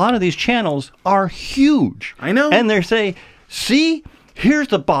mean, a lot of these channels are huge. I know. And they say, see, here's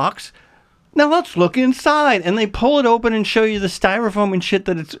the box. Now let's look inside. And they pull it open and show you the styrofoam and shit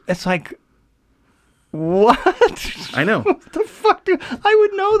that it's like, what? I know. What the fuck? I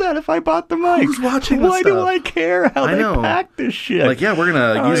would know that if I bought the mic. Who's watching this Why stuff? do I care how I know. they pack this shit? Like, yeah, we're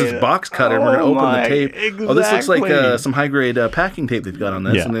going to use this box cutter and we're going to open the tape. Exactly. Oh, this looks like some high-grade packing tape they've got on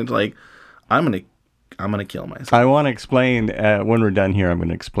this. Yeah. And it's like, I'm going to kill myself. I want to explain, when we're done here, I'm going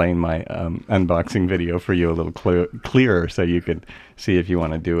to explain my unboxing video for you a little clearer so you could see if you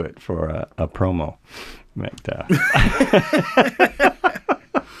want to do it for a promo. But,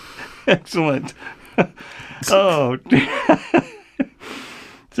 excellent. Oh,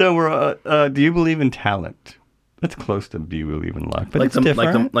 so we're. Do you believe in talent? That's close to do you believe in luck, but like it's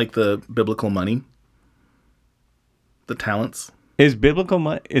different. like the biblical money, the talents. Is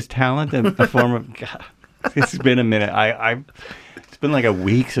talent a form of? God, it's been a minute. It's been like a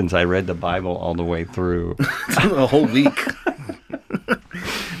week since I read the Bible all the way through. A whole week.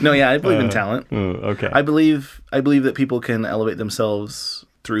 No, yeah, I believe in talent. Okay. I believe that people can elevate themselves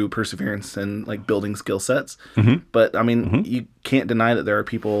through perseverance and like building skill sets. But I mean, you can't deny that there are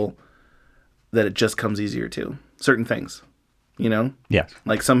people that it just comes easier to. Certain things, you know? Yes.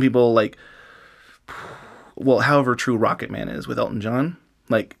 Like some people like, well, however true Rocket Man is with Elton John,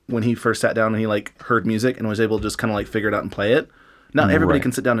 like when he first sat down and he like heard music and was able to just kind of like figure it out and play it. Not everybody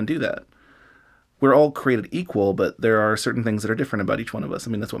can sit down and do that. We're all created equal, but there are certain things that are different about each one of us. I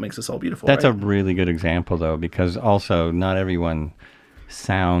mean, that's what makes us all beautiful. That's right? a really good example, though, because also not everyone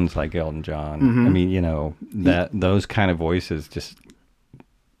sounds like Elton John. I mean, you know, those kind of voices just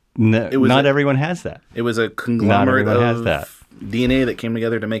not everyone has that. It was a conglomerate of has that. DNA that came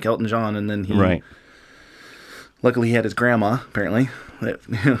together to make Elton John, and then he luckily he had his grandma apparently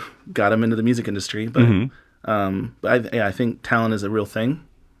that got him into the music industry. But I think talent is a real thing.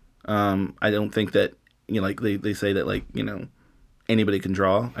 I don't think that, you know, like they say that, like, you know, anybody can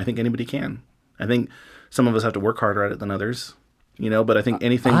draw. I think anybody can. I think some of us have to work harder at it than others, you know, but I think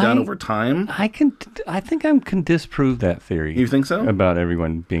anything done over time. I can disprove that theory. You think so? About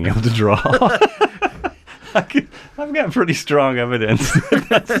everyone being able to draw. I've got pretty strong evidence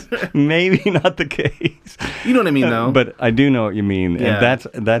that's maybe not the case. You know what I mean, though. But I do know what you mean, Yeah.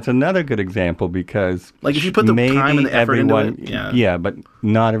 and that's another good example because like if you put the time and the effort into it, yeah, but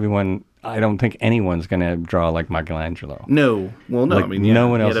not everyone. I don't think anyone's going to draw like Michelangelo. No, well, no. Like, I mean, no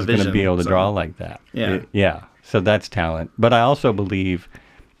one else is going to be able to draw like that. Yeah, yeah. So that's talent. But I also believe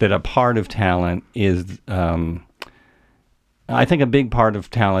that a part of talent is, I think a big part of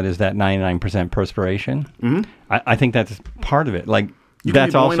talent is that 99% perspiration. Mm-hmm. I think that's part of it. Like, you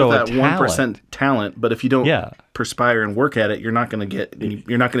that's can be born also with a that talent. 1% talent, but if you don't perspire and work at it, you're not going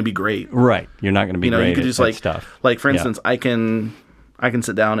to be great. Right. You're not going to be great you could at just that stuff. Like for instance, I can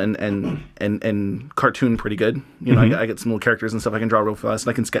sit down and cartoon pretty good. You know, I get some little characters and stuff I can draw real fast,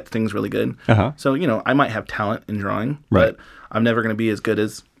 and I can sketch things really good. Uh-huh. So, you know, I might have talent in drawing, Right. but I'm never going to be as good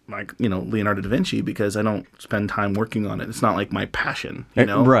as, like, you know, Leonardo da Vinci, because I don't spend time working on it. It's not like my passion, you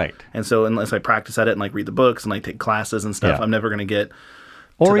know? Right. And so unless I practice at it and like read the books and like take classes and stuff, I'm never going to get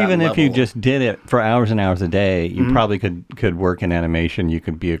Or to even that if you level. just did it for hours and hours a day, you probably could work in animation. You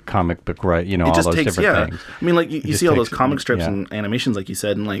could be a comic book writer, you know, all those different things. I mean, like, you just see all those takes- comic strips yeah. and animations, like you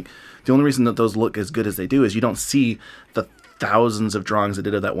said, and like the only reason that those look as good as they do is you don't see the thousands of drawings I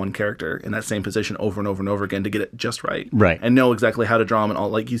did of that one character in that same position over and over and over again to get it just right. Right. And know exactly how to draw them and all.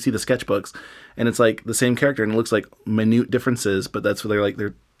 Like, you see the sketchbooks and it's like the same character and it looks like minute differences, but that's where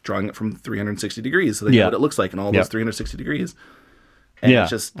they're drawing it from 360 degrees. So they know what it looks like in all those 360 degrees. And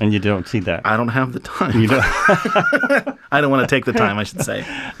it's just, and you don't see that. I don't have the time. You don't, I don't want to take the time, I should say.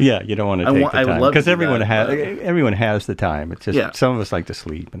 yeah, you don't want to take I the would time love to because do everyone that, everyone has the time. It's just some of us like to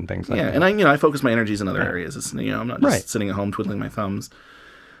sleep and things like that. And I focus my energies in other areas. It's, you know, I'm not just sitting at home twiddling my thumbs.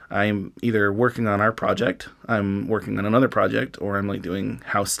 I'm either working on our project, I'm working on another project, or I'm like doing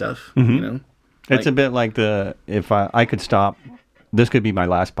house stuff. You know, It's a bit like if I could stop. This could be my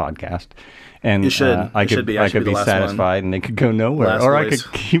last podcast, and It should. I It could should be. I should I could be be the last satisfied, and it could go nowhere, Last or voice. I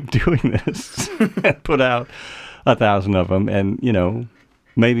could keep doing this and put out 1,000 of them, and you know,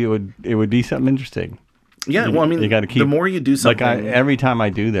 maybe it would be something interesting. Yeah, well, I mean, you got to keep. the more you do something, like every time I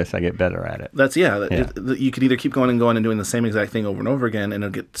do this, I get better at it. that's you could either keep going and doing the same exact thing over and over again, and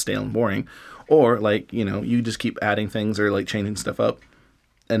it'll get stale and boring, or like, you know, you just keep adding things or like changing stuff up,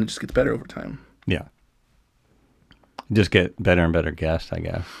 and it just gets better over time. Yeah. Just get better and better guests, I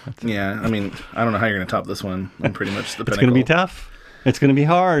guess. Yeah, I mean, I don't know how you're going to top this one. I'm pretty much the pinnacle. It's going to be tough. It's going to be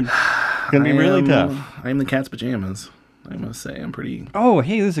hard. It's going to be really tough. I am the cat's pajamas, I must say. I'm pretty Oh,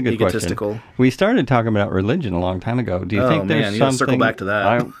 hey, this is a good egotistical. question. We started talking about religion a long time ago. Do you think there's man, you something? gotta circle back to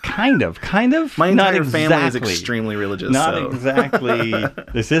that. Kind of. My entire Not family is exactly. extremely religious. Not so. exactly.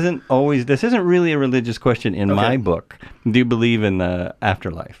 This isn't really a religious question in my book. Do you believe in the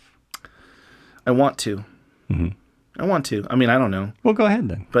afterlife? I want to. Mm-hmm. I want to. I mean, I don't know. Well, go ahead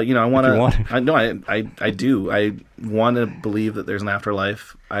then. But, you know, I want want to. I know I do. I want to believe that there's an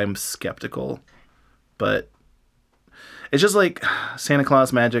afterlife. I'm skeptical. But it's just like Santa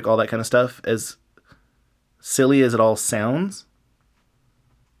Claus, magic, all that kind of stuff. As silly as it all sounds,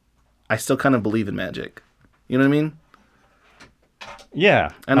 I still kind of believe in magic. You know what I mean? Yeah.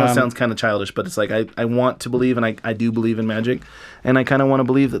 I know it sounds kind of childish, but it's like I want to believe, and I do believe in magic. And I kind of want to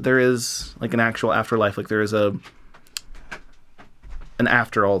believe that there is like an actual afterlife. Like there is an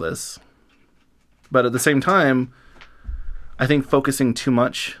after all this. But at the same time, I think focusing too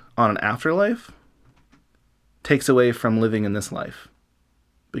much on an afterlife takes away from living in this life.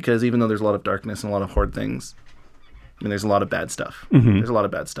 Because even though there's a lot of darkness and a lot of hard things, I mean, there's a lot of bad stuff. Mm-hmm. There's a lot of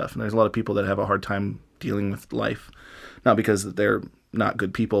bad stuff. And there's a lot of people that have a hard time dealing with life. Not because they're not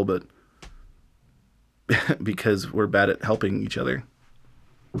good people, but because we're bad at helping each other.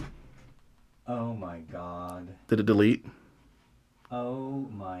 Oh my God. Did it delete? Oh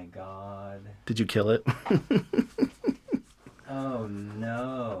my God. Did you kill it? Oh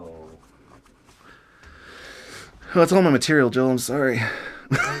no. Oh, that's all my material, Joel. I'm sorry.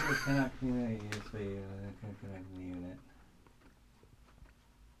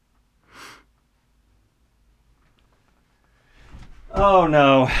 Oh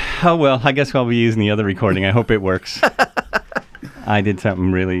no. Oh well, I guess I'll be using the other recording. I hope it works. I did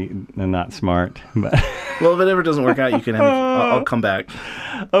something really not smart, but Well, if it ever doesn't work out, you can have me. I'll come back.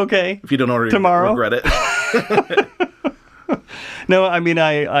 Okay. If you don't already Tomorrow? regret it. No, I mean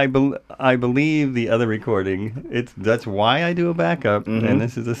I believe the other recording. That's why I do a backup, and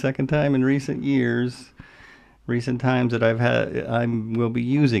this is the second time in recent times that I will be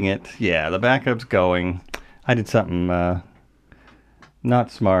using it. Yeah, the backup's going. I did something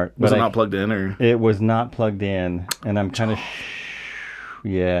not smart. Was but it not plugged in, or? It was not plugged in, and I'm kind of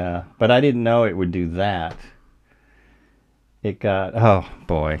yeah, but I didn't know it would do that. It got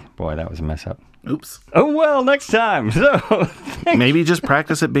boy, that was a mess up. Oops. Oh well, next time. So Maybe just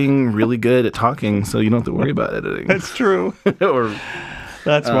practice at being really good at talking, so you don't have to worry about editing. that's true. Or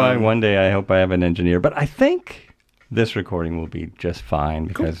That's why one day I hope I have an engineer. But I think this recording will be just fine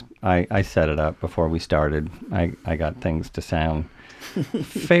because I set it up before we started. I got things to sound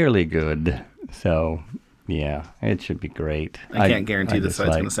fairly good. So Yeah, it should be great. I can't guarantee the just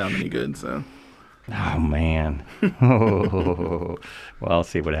site's going to sound any good, so. Oh, man. Well, I'll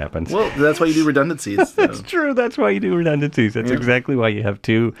see what happens. Well, that's why you do redundancies. So. That's true. That's why you do redundancies. That's exactly why you have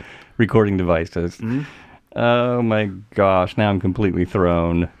 2 recording devices. Mm-hmm. Oh, my gosh. Now I'm completely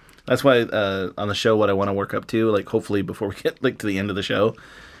thrown. That's why on the show, what I want to work up to, like hopefully before we get like to the end of the show,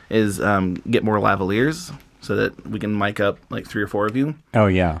 is get more lavaliers so that we can mic up like 3 or 4 of you. Oh,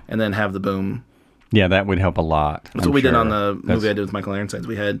 yeah. And then have the boom. Yeah, that would help a lot. That's what we did on the movie I did with Michael Ironsides.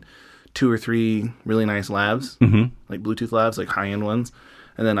 We had 2 or 3 really nice labs, like Bluetooth labs, like high-end ones.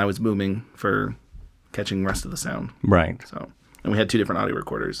 And then I was booming for catching the rest of the sound. Right. So, and we had 2 different audio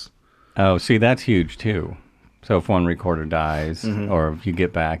recorders. Oh, see, that's huge, too. So if one recorder dies, or if you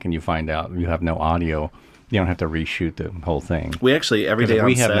get back and you find out you have no audio, you don't have to reshoot the whole thing. We actually, every day on set...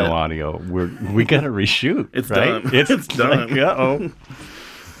 we have no audio, we got to reshoot, It's right? done. It's done. Like, uh-oh.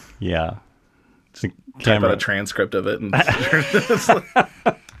 Yeah. Type out a transcript of it. And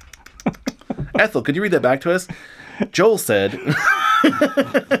Ethel, could you read that back to us? Joel said...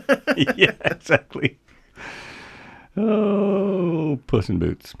 Yeah, exactly. Oh, Puss in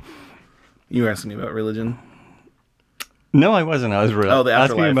Boots. You were asking me about religion? No, I wasn't. I was the afterlife.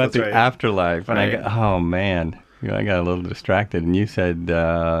 asking about the right. afterlife. And Right. oh, man. I got a little distracted. And you said,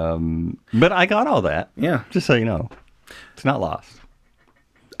 but I got all that. Yeah. Just so you know. It's not lost.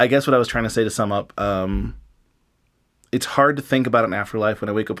 I guess what I was trying to say to sum up, it's hard to think about an afterlife when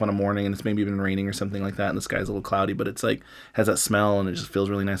I wake up on a morning and it's maybe even raining or something like that and the sky's a little cloudy, but it's like has that smell and it just feels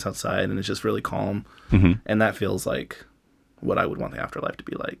really nice outside and it's just really calm. Mm-hmm. And that feels like what I would want the afterlife to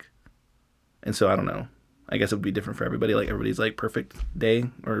be like. And so I don't know. I guess it would be different for everybody. Like everybody's like perfect day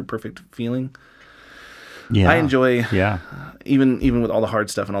or perfect feeling. Yeah. I enjoy, Yeah. even with all the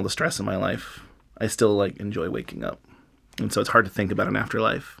hard stuff and all the stress in my life, I still like enjoy waking up. And so it's hard to think about an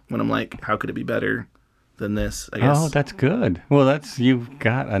afterlife when I'm like, how could it be better than this? I guess. Oh, that's good. Well, you've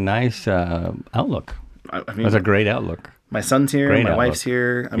got a nice outlook. I mean, That's a great outlook. my son's here, Great my outlook. wife's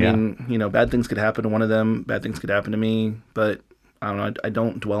here. I Yeah. mean, bad things could happen to one of them. Bad things could happen to me. But I don't know. I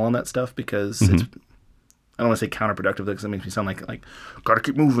don't dwell on that stuff because it's, I don't want to say counterproductive because it makes me sound like gotta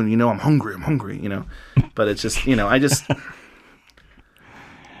keep moving. I'm hungry. But it's just, I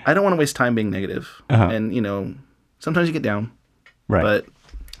don't want to waste time being negative. Uh-huh. And, sometimes you get down. Right. But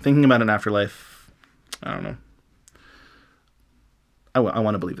thinking about an afterlife, I don't know. I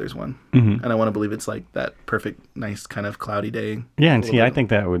want to believe there's one. Mm-hmm. And I want to believe it's like that perfect, nice kind of cloudy day. Yeah, and see, I think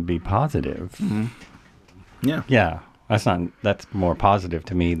that would be positive. Mm-hmm. Yeah. Yeah. That's more positive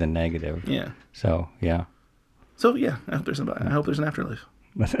to me than negative. Yeah. So, yeah. So, yeah, I hope there's an afterlife.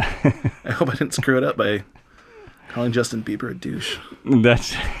 I hope I didn't screw it up by calling Justin Bieber a douche.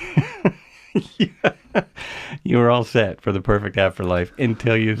 That's... Yeah. You were all set for the perfect afterlife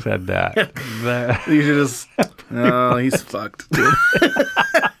until you said that. You should just... Oh, he's fucked. Did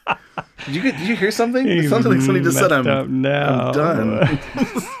you hear something? It sounds like somebody just said, I'm done.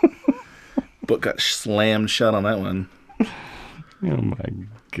 Book got slammed shut on that one. Oh, my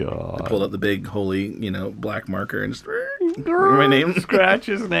God. I pulled up the big, holy, black marker and just... my name. Scratch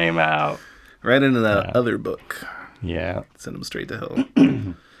his name out. Right into that other book. Yeah. Send him straight to hell.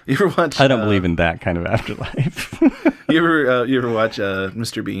 You ever watch... I don't believe in that kind of afterlife. You ever watch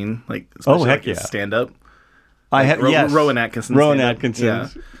Mr. Bean? Heck yeah. Stand up? I have, yes. Rowan Atkinson. Rowan Atkinson. Yeah.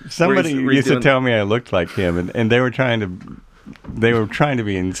 Somebody Where he's used to tell me I looked like him, and they were trying to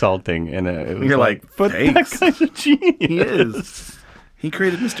be insulting, and it was you're like, but thanks. that guy's a genius. He is. He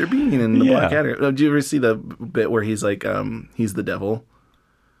created Mr. Bean in the Blackadder. Did you ever see the bit where he's like, he's the devil,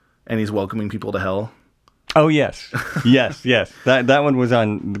 and he's welcoming people to hell? Oh yes. That one went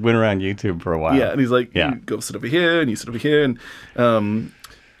around YouTube for a while. Yeah, and he's like, you go sit over here, and you sit over here, and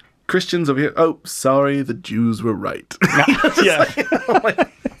Christians over here. Oh, sorry, the Jews were right. Yeah.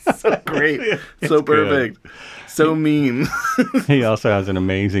 So great, so perfect, so mean. He also has an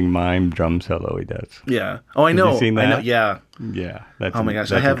amazing mime drum solo. He does. Yeah. Oh, I know. Have you seen that? I know. Yeah. Yeah. That's, oh my gosh,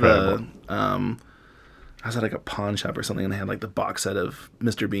 that's I have incredible. I was at like a pawn shop or something, and they had like the box set of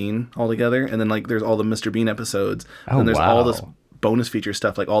Mr. Bean all together, and then like there's all the Mr. Bean episodes, and then there's all this bonus feature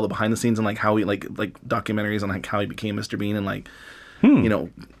stuff, like all the behind the scenes and like how he like documentaries on like how he became Mr. Bean and like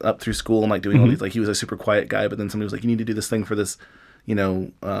up through school and like doing all these, like he was a super quiet guy, but then somebody was like, you need to do this thing for this,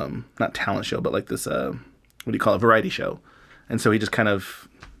 not talent show, but like this what do you call it, variety show, and so he just kind of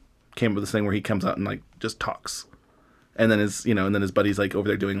came up with this thing where he comes out and like just talks, and then his buddy's like over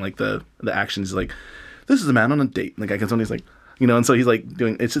there doing like the actions, like, this is a man on a date. And the guy comes on, he's like, and so he's like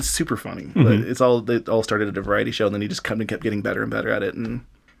doing, it's just super funny. But it all started at a variety show, and then he just kept getting better and better at it. And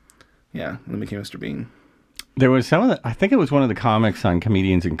yeah, and then became Mr. Bean. There was I think it was one of the comics on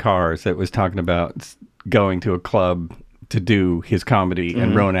Comedians in Cars that was talking about going to a club to do his comedy,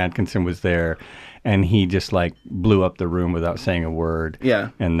 and Rowan Atkinson was there, and he just like blew up the room without saying a word. Yeah.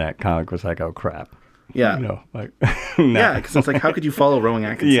 And that comic was like, "Oh crap." Yeah. You know, like Yeah, because it's like, how could you follow Rowan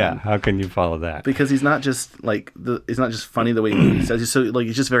Atkinson? Yeah, how can you follow that? Because he's not just like he's not just funny the way he says. He's so like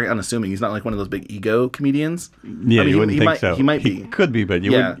he's just very unassuming. He's not like one of those big ego comedians. Yeah, you wouldn't think so. He might be. He could be, but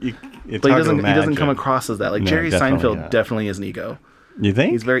you Yeah. wouldn't. It's But hard to he doesn't imagine. come across as that. Like No, Jerry definitely Seinfeld not. definitely is an ego. You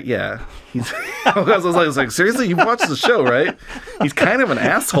think? He's very He's. I was like, seriously, you watched the show, right? He's kind of an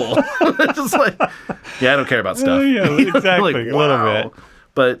asshole. Just like, yeah, I don't care about stuff. Yeah, exactly. Like, A little wow. bit.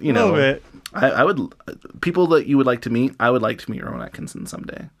 But you A know, little bit. I would people that you would like to meet. I would like to meet Rowan Atkinson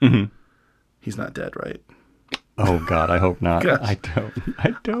someday. Mm-hmm. He's not dead, right? Oh God, I hope not. Gosh.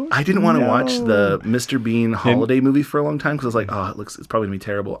 I don't. I didn't want to know. watch the Mr. Bean holiday movie for a long time because I was like, oh, it's probably gonna be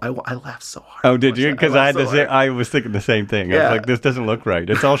terrible. I laughed so hard. Oh, did you? Because I had laughed to so say, hard. I was thinking the same thing. I Yeah. was like, this doesn't look right.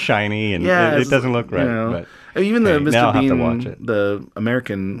 It's all shiny and Yeah, it it's, doesn't look right. you know. But I mean, even the hey, now I'll Mr. have to Bean, watch it. the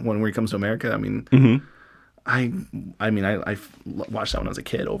American one where he comes to America. I mean, Mm-hmm. I watched that when I was a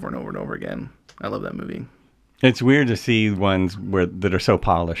kid over and over and over again. I love that movie. It's weird to see ones that are so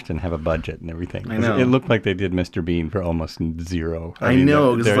polished and have a budget and everything. I know. It looked like they did Mr. Bean for almost zero. I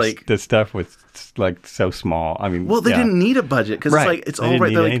know, 'cause, there's- like- the stuff was like so small. I mean, Well, they yeah. didn't need a budget because Right. it's like it's They all didn't right.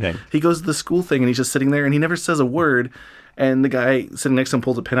 need They're like, anything. he goes to the school thing and he's just sitting there and he never says a word. And the guy sitting next to him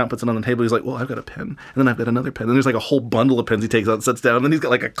pulls a pen out, puts it on the table. He's like, "Well, I've got a pen, and then I've got another pen." And there's like a whole bundle of pens he takes out and sets down. And then he's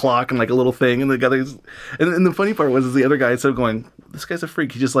got like a clock and like a little thing. And the other's, and the funny part was is the other guy instead of going, "This guy's a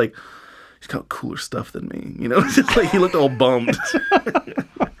freak," he's just like, "He's got cooler stuff than me," you know. Just like he looked all bummed.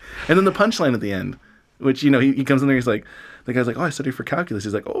 And then the punchline at the end, which you know he comes in there, he's like. The guy's like, "Oh, I studied for calculus."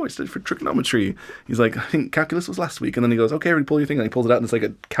 He's like, "Oh, I studied for trigonometry." He's like, "I think calculus was last week." And then he goes, "Okay, everybody pull your thing." And he pulls it out and it's like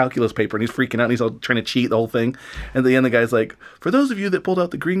a calculus paper and he's freaking out and he's all trying to cheat the whole thing. And at the end, the guy's like, "For those of you that pulled out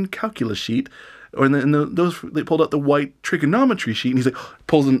the green calculus sheet, or those that pulled out the white trigonometry sheet," and he's like,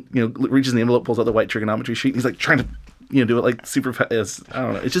 pulls in, you know, reaches in the envelope, pulls out the white trigonometry sheet. And he's like trying to, you know, do it like super fast. I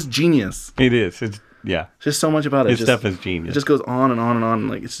don't know. It's just genius. It is. It's yeah. Just so much about it. His Just- stuff is genius. It just goes on and on and on.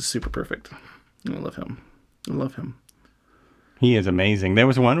 Like it's just super perfect. I love him. I love him. He is amazing. There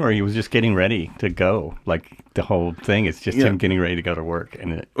was one where he was just getting ready to go. Like the whole thing is just Yeah. him getting ready to go to work,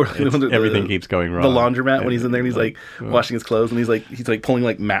 and Or everything keeps going wrong. The laundromat when he's in there and he's like washing his clothes and he's like pulling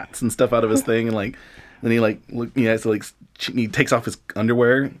like mats and stuff out of his thing and like then he like he has to like he takes off his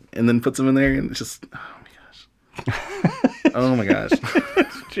underwear and then puts them in there and it's just oh my gosh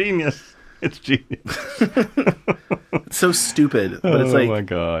It's genius. It's genius. it's so stupid but it's oh like my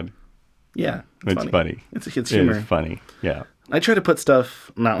God. yeah It's funny. it's It humor. is funny. Yeah. I try to put stuff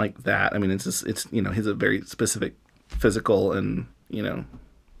not like that. I mean, it's just it's you know he's a very specific physical and you know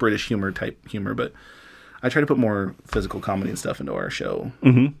British humor type humor, but I try to put more physical comedy and stuff into our show,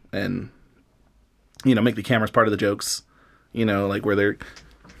 and you know make the cameras part of the jokes. You know, like where they're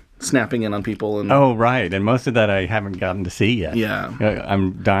snapping in on people and Oh, right. And most of that I haven't gotten to see yet. yeah.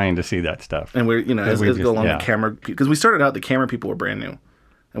 I'm dying to see that stuff. And we're you know as we we just- go along yeah. the camera because we started out the camera people were brand new.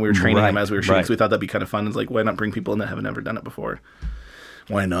 And we were training them Right, as we were shooting, right. so we thought that'd be kind of fun. It's like, why not bring people in that have never done it before?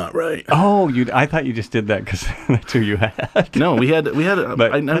 Why not, right? Oh, I thought you just did that because that's who you had. No, we had.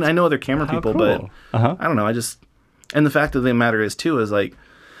 But I know other camera how people, cool. but Uh-huh. I don't know. And the fact of the matter is too is like,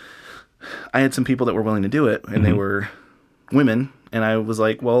 I had some people that were willing to do it, and Mm-hmm. they were women, and I was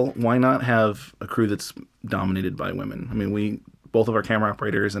like, well, why not have a crew that's dominated by women? I mean, both of our camera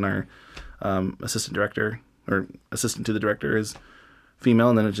operators and our assistant director or assistant to the director is female,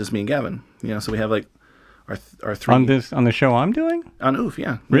 and then it's just me and Gavin. You know, so we have like our three on the show I'm doing? on OOF,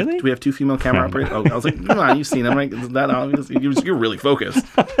 yeah. Really? We have two female camera operators. Oh, I was like, come on, you've seen them, right? Is that obvious? You're really focused.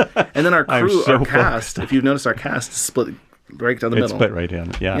 And then our I'm crew, so our cast, if you've noticed, our cast is split right down the It's middle. split right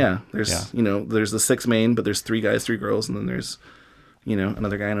down. Yeah. Yeah, there's you know, there's the 6 main, but there's 3 guys, 3 girls, and then there's you know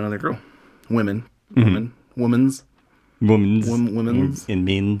another guy and another girl, women's, Women's. women's. In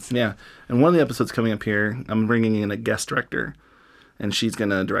men's. Yeah. And one of the episodes coming up here, I'm bringing in a guest director, and she's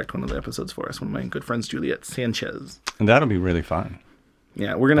gonna direct one of the episodes for us. One of my good friends, Juliet Sanchez. And that'll be really fun.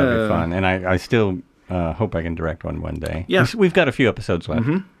 Yeah, we're gonna That'll be fun. And I still hope I can direct one day. Yeah. We've got a few episodes left.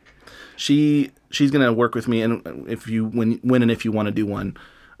 She's gonna work with me, and if you when and if you want to do one,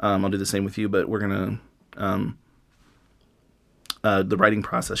 I'll do the same with you. But we're gonna the writing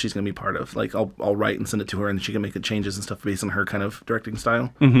process she's gonna be part of. Like I'll write and send it to her, and she can make the changes and stuff based on her kind of directing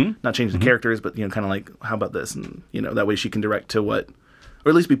style. Mm-hmm. Not change the characters, but you know, kind of like how about this, and you know that way she can direct to what, or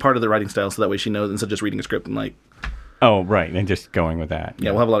at least be part of the writing style, so that way she knows instead of just reading a script and like. Oh, right. And just going with that. Yeah,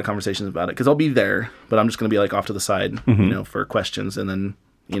 we'll have a lot of conversations about it because I'll be there, but I'm just gonna be like off to the side, you know, for questions, and then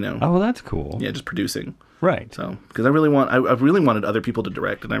Oh, well, that's cool. Yeah, just producing. Right. So, because I really wanted other people to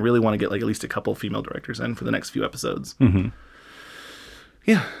direct, and I really want to get like at least a couple female directors in for the next few episodes. Mm-hmm.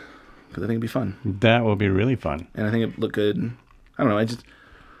 Yeah, because I think it'd be fun. That will be really fun. And I think it'd look good. I don't know.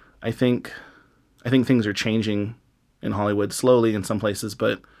 I think things are changing in Hollywood slowly in some places,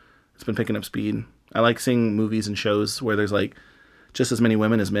 but it's been picking up speed. I like seeing movies and shows where there's like just as many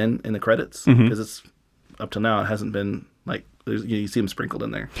women as men in the credits, because it's up till now it hasn't been like you see them sprinkled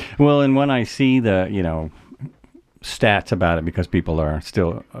in there. Well, and when I see the stats about it, because people are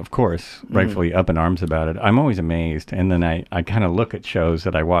still, of course, rightfully up in arms about it, I'm always amazed. And then I kind of look at shows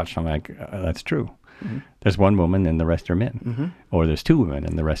that I watch, and I'm like, that's true. Mm-hmm. There's one woman and the rest are men, or there's two women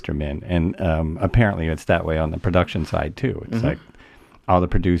and the rest are men. And apparently it's that way on the production side too. It's like all the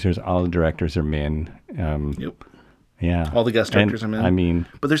producers, all the directors are men. Yep. Yeah. All the guest directors are men. I mean,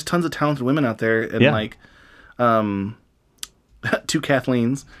 but there's tons of talented women out there, and like two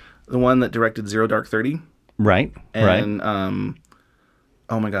Kathleens, the one that directed Zero Dark 30. Right. And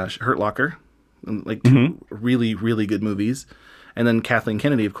oh my gosh, Hurt Locker, like two really, really good movies. And then Kathleen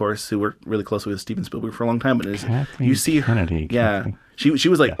Kennedy, of course, who worked really closely with Steven Spielberg for a long time. But you see her, Kennedy, yeah, she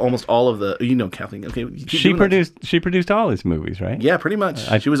was like almost all of the, Kathleen. Okay, she produced all his movies, right? Yeah, pretty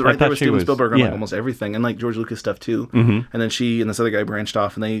much. She was right there with Steven Spielberg on like almost everything, and like George Lucas stuff too. And then she and this other guy branched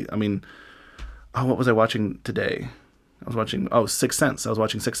off, and what was I watching today? I was watching Sixth Sense. I was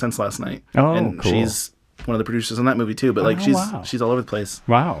watching Sixth Sense last night. Oh, and cool. She's one of the producers on that movie too. But like she's all over the place.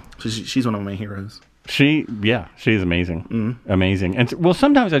 Wow. So she's one of my heroes. She's amazing. Amazing. And well,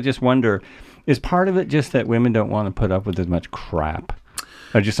 sometimes I just wonder, is part of it just that women don't want to put up with as much crap?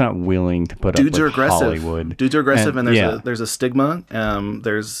 They're just not willing to put up with Hollywood. Dudes are aggressive, and there's a stigma.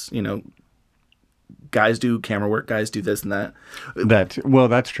 There's guys do camera work, guys do this and that.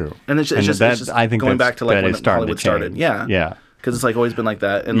 That's true. And it's just I think going back to like when Hollywood started. Yeah. Yeah. Because it's like always been like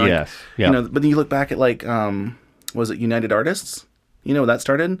that. And like, yes. Yeah. But then you look back at like, was it United Artists? When that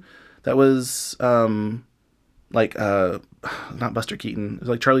started? That was not Buster Keaton. It was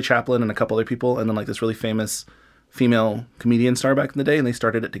like Charlie Chaplin and a couple other people, and then like this really famous female comedian star back in the day, and they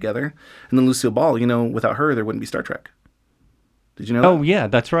started it together. And then Lucille Ball, without her, there wouldn't be Star Trek. Did you know that? Oh, yeah,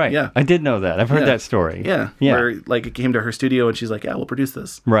 that's right. Yeah. I did know that. I've heard that story. Yeah. Where like it came to her studio, and she's like, yeah, we'll produce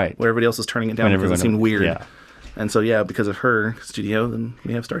this. Right. Where everybody else was turning it down because it seemed weird. Yeah. And so, because of her studio, then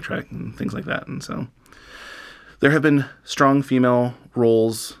we have Star Trek and things like that. And so there have been strong female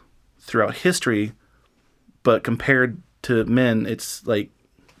roles throughout history, but compared to men, it's like,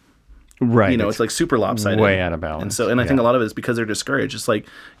 it's like super lopsided. Way out of balance. And I think a lot of it is because they're discouraged. It's like,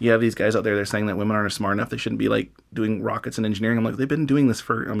 you have these guys out there, they're saying that women aren't smart enough. They shouldn't be like doing rockets and engineering. I'm like, they've been doing this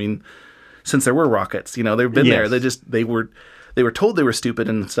since there were rockets, they've been there. They were told they were stupid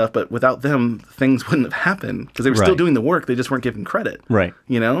and stuff, but without them, things wouldn't have happened because they were still doing the work. They just weren't given credit. Right.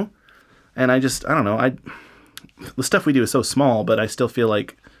 And I don't know. The stuff we do is so small, but I still feel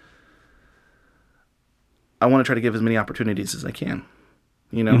like I want to try to give as many opportunities as I can,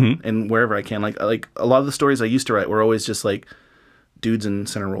 and wherever I can. Like a lot of the stories I used to write were always just like dudes in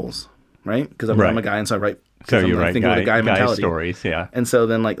center roles, right? Because I'm a guy, and so I write. So you write with a guy mentality. Stories, yeah. And so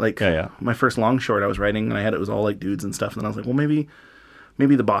then like my first long short I was writing, and it was all like dudes and stuff, and then I was like, well, maybe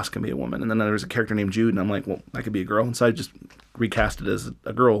the boss can be a woman. And then there was a character named Jude, and I'm like, well, that could be a girl. And so I just recast it as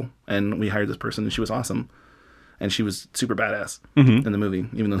a girl, and we hired this person, and she was awesome. And she was super badass in the movie,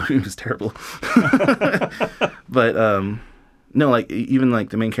 even though the movie was terrible. But no, like even like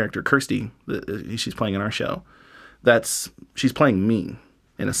the main character, Kirsty, she's playing in our show. She's playing me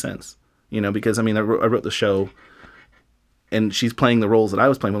in a sense, because I wrote the show, and she's playing the roles that I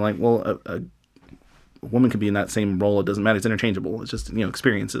was playing. But like, well, a woman could be in that same role. It doesn't matter. It's interchangeable. It's just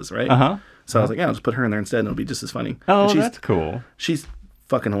experiences, right? So I was like, yeah, I'll just put her in there instead, and it'll be just as funny. Oh, that's cool. She's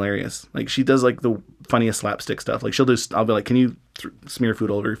fucking hilarious. Like she does like the funniest slapstick stuff. Like I'll be like, can you smear food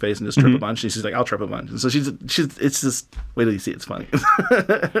all over your face and just trip a bunch? And she's like, I'll trip a bunch. And so she's it's just, wait till you see it. It's funny.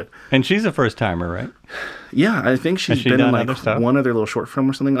 And she's a first timer, right? Yeah, I think she's been in like one other little short film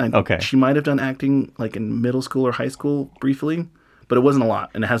or something. Okay. She might have done acting like in middle school or high school briefly, but it wasn't a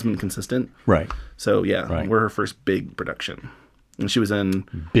lot, and it hasn't been consistent. Right. So we're her first big production, and she was in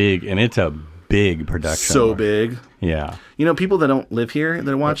and it's a big production. So big. Yeah. People that don't live here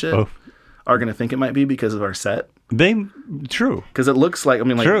that watch it are going to think it might be because of our set. True. Because it looks like,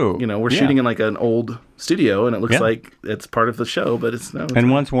 true. We're shooting in like an old studio, and it looks like it's part of the show, but it's no.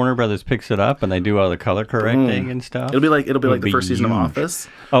 And once Warner Brothers picks it up and they do all the color correcting and stuff, it'll be like the first season of Office.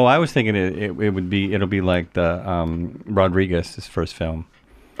 Oh, I was thinking it'll be like the Rodriguez's first film.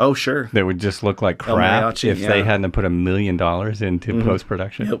 Oh, sure. That would just look like crap if they hadn't put $1 million into post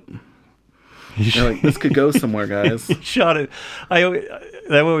production. Yep. You're like, this could go somewhere, guys. He shot it.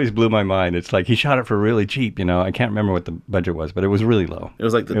 That always blew my mind. It's like he shot it for really cheap. I can't remember what the budget was, but it was really low. It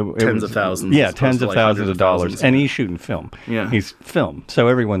was like tens of thousands. Yeah, tens of thousands of dollars. And he's shooting film. Yeah. He's film. So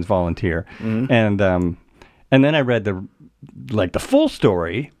everyone's volunteer. And then I read the full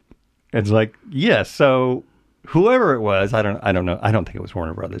story. It's like, yes, so whoever it was, I don't know. I don't think it was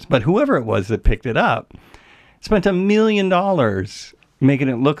Warner Brothers, but whoever it was that picked it up spent $1 million making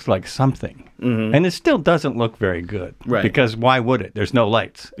it look like something. And it still doesn't look very good. Right. Because why would it? There's no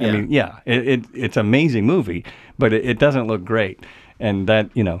lights. Yeah. I mean, it's an amazing movie, but it doesn't look great. And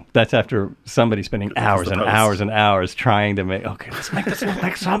that's after somebody spending hours and hours and hours trying to let's make this look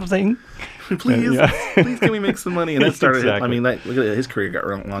like something. Please can we make some money? And that started, Exactly. I mean, look at it, his career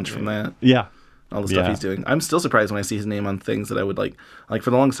got launched from that. Yeah. All the stuff he's doing. I'm still surprised when I see his name on things that I would like for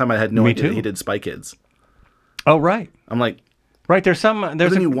the longest time I had no idea that he did Spy Kids. Oh, right. I'm like, right, there's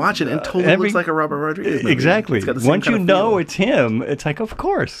then you watch it and it totally looks like a Robert Rodriguez movie. Exactly. It's got the same Once kind you of know feel. it's him, it's like, of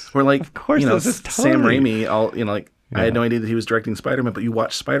course. Or like, of course, this is Sam totally... Raimi, I had no idea that he was directing Spider-Man, but you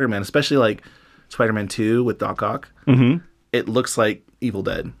watch Spider-Man, especially like Spider-Man 2 with Doc Ock, it looks like Evil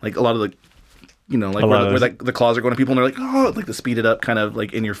Dead. Like a lot of the, where the claws are going to people and they're like, oh, like the speeded up kind of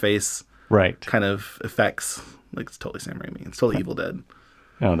like in your face kind of effects. Like it's totally Sam Raimi. It's totally Evil Dead.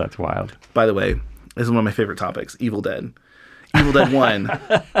 Oh, that's wild. By the way, this is one of my favorite topics, Evil Dead. Evil Dead 1,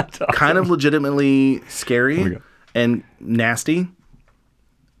 awesome. Kind of legitimately scary and nasty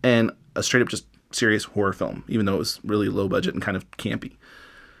and a straight up just serious horror film, even though it was really low budget and kind of campy.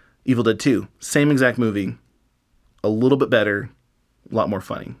 Evil Dead 2, same exact movie, a little bit better, a lot more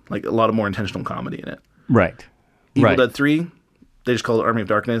funny, like a lot of more intentional comedy in it. Right. Evil Dead 3, they just call it Army of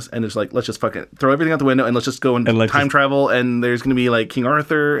Darkness, and it's like, let's just fucking throw everything out the window and let's just go and time travel, and there's going to be like King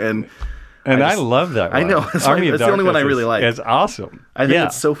Arthur, and I love that one. I know. It's the only one I really like. It's awesome. I think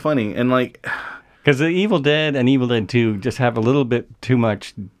it's so funny. And like... Because the Evil Dead and Evil Dead 2 just have a little bit too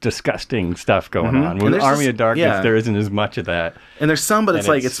much disgusting stuff going on. With Army of Darkness, there isn't as much of that. And there's some, but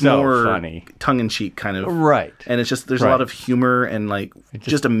it's so more funny, tongue-in-cheek kind of. Right. And it's just, there's a lot of humor and like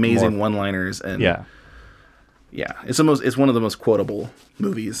just amazing one-liners. And yeah, it's one of the most quotable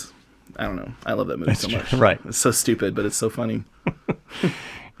movies. I don't know. I love that movie so much. Right. It's so stupid, but it's so funny.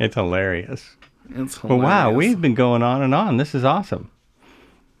 It's hilarious. It's hilarious. Well, wow, we've been going on and on. This is awesome.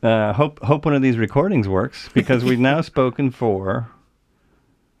 Hope one of these recordings works, because we've now spoken for...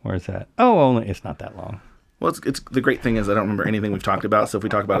 Where's that? Oh, it's not that long. Well, it's the great thing is I don't remember anything we've talked about, so if we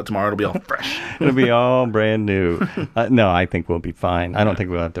talk about it tomorrow, it'll be all fresh. It'll be all brand new. No, I think we'll be fine. I don't think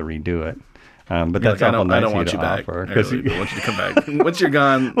we'll have to redo it. But that's awful nice of you to offer. I really don't want you to come back. Once you're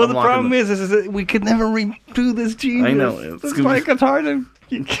gone, well, the problem is that we could never redo this genius. I know. It's hard to...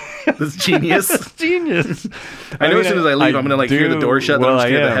 This genius. It's genius. I know as soon as I leave, I'm going to hear the door shut, then I'm just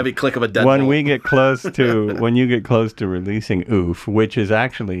going to hear the heavy click of a deadbolt. When you get close to releasing Oof, which is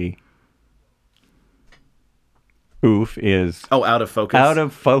actually... Oof is... Oh, Out of Focus. Out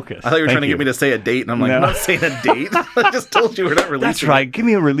of Focus. I thought you were trying to get me to say a date, and I'm like, I'm not saying a date. I just told you we're not releasing That's right. Give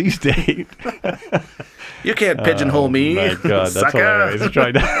me a release date. You can't pigeonhole me. Oh, my God. That's hilarious.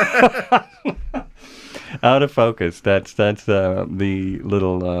 Try to... Out of Focus. That's the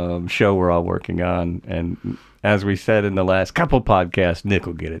little show we're all working on. And as we said in the last couple podcasts, Nick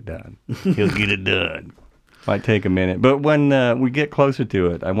will get it done. He'll get it done. Might take a minute. But when we get closer to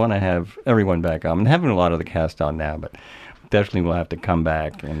it, I want to have everyone back on. I'm having a lot of the cast on now, but definitely we'll have to come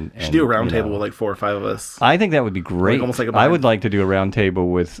back. And should do a roundtable with like 4 or 5 of us. I think that would be great. Almost like I would like to do a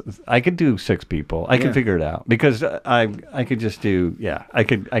roundtable with... I could do 6 people. I could figure it out. Because I could just do... Yeah, I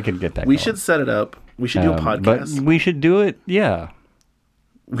could get that We going. should set it up. We should do a podcast. But we should do it... Yeah.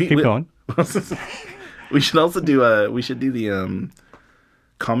 Keep going. We should also do... we should do the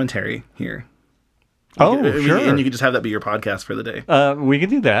commentary here. Sure. And you could just have that be your podcast for the day. We could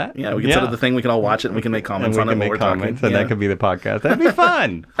do that. Yeah, we can set up the thing. We can all watch it and we can make comments on it while we're talking. And that could be the podcast. That'd be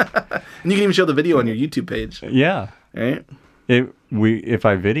fun. And you can even show the video on your YouTube page. Yeah. Right? If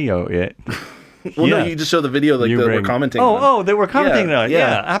I video it... Well, no, you just show the video that we're commenting on. Oh, that we're commenting on.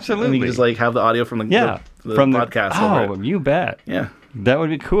 Yeah, absolutely. And you just like have the audio from the podcast. Oh, you bet. Yeah. That would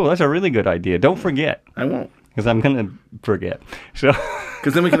be cool. That's a really good idea. Don't forget. I won't. Because I'm going to forget. So...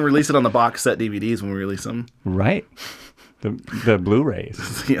 Because then we can release it on the box set DVDs when we release them. Right. The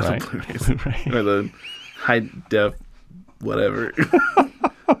Blu-rays. Yeah, right? the Blu-rays. Or the high def whatever.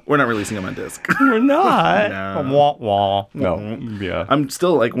 We're not releasing them on disc. We're not. No. Wah, wah. No. Yeah. I'm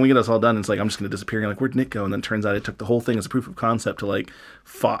still like, when we get us all done, it's like, I'm just going to disappear. And you're like, where'd Nick go? And then it turns out it took the whole thing as a proof of concept to like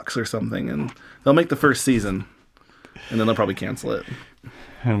Fox or something. And they'll make the first season. And then they'll probably cancel it.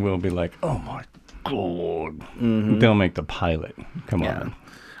 And we'll be like, oh my God. Mm-hmm. They'll make the pilot. Come on.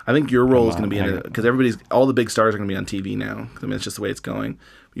 I think your role is Come going to on, be in it because all the big stars are going to be on TV now. I mean, it's just the way it's going.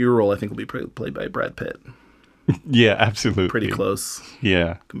 Your role, I think, will be played by Brad Pitt. Yeah, absolutely. Pretty close.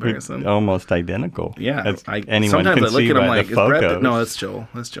 Yeah. Comparison. Almost identical. Yeah. As anyone sometimes can I look see at him by like, the is Brad Pitt? photos. No, that's Joel.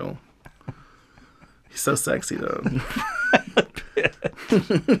 That's Joel. He's so sexy though.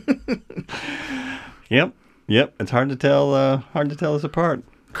 Yep. It's hard to tell us apart.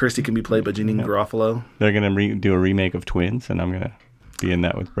 Kirsty can be played by Janine Garofalo. They're going to do a remake of Twins, and I'm going to be in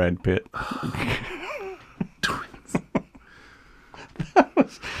that with Brad Pitt. Twins.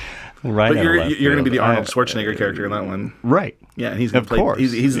 Right. But you're going to be the Arnold Schwarzenegger character in that one. Right. Yeah, and he's going Of to play. course.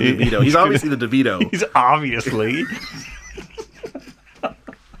 He's the DeVito. He's obviously the DeVito. He's obviously.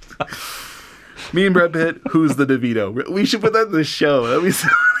 Me and Brad Pitt, who's the DeVito? We should put that in the show. That'd be so,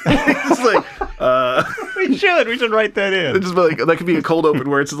 just like, We should write that in. it's just like that could be a cold open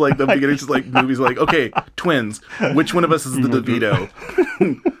where it's just like the beginning, just like movies like, okay, twins. Which one of us is the DeVito?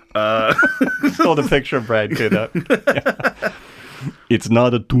 Just hold a picture of Brad Pitt up. Yeah. It's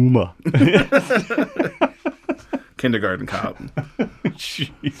not a tumor. Kindergarten Cop.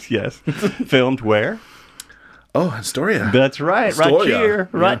 Jeez, yes. Filmed where? Oh, Astoria. That's right. Astoria.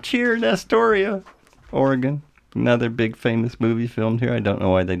 Rochir, Astoria, Oregon. Another big famous movie filmed here. I don't know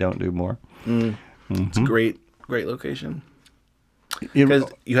why they don't do more. It's a great location. It- Because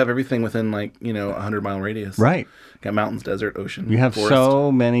you have everything within like, 100-mile radius. right. Got mountains, desert, ocean. You have forest.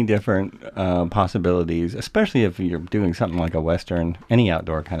 so many different possibilities, especially if you're doing something like a Western, any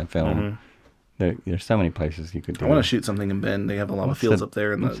outdoor kind of film. There's so many places you could do. I want to shoot something in Bend. They have a lot of What's fields the- up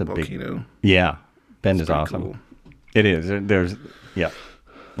there in the what's a big- volcano. Yeah. Bend is pretty awesome. cool. It is. There's, yeah.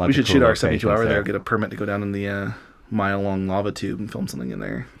 Lots We of should cool shoot our 72 locations hour there, get a permit to go down in the mile-long lava tube and film something in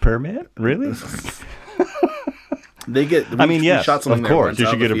there. Permit? Really? They get. I mean, we yes, shot something of there course, once you out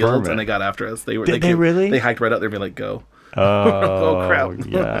should in get the a fields, permit. and they got after us. Did they really? They hiked right out there and be like, "Go!" Oh, crap.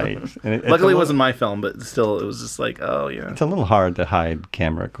 Yikes. And it's Luckily, a it wasn't my film, but still, it was just like, oh yeah, It's a little hard to hide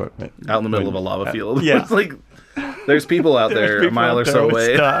camera equipment. out in the middle of a lava field. Yeah. It's like there's people out there a people mile or out there so with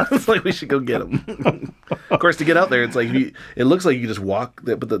away. stuff. It's like we should go get them. Of course, to get out there, it's like it looks like you just walk,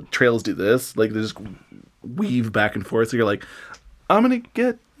 but the trails do this. Like they just weave back and forth. So you're like, I'm gonna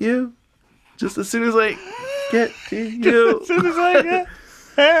get you just as soon as I get to you. As soon as I get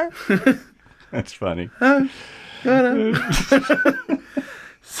there. That's funny.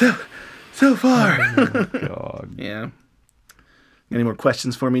 So far. God. Yeah. Any more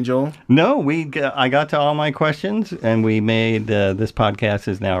questions for me, Joel? No, I got to all my questions, and we made this podcast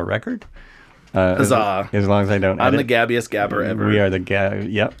is now a record. Huzzah. As long as I don't I'm the edit. gabbiest gabber ever. We are the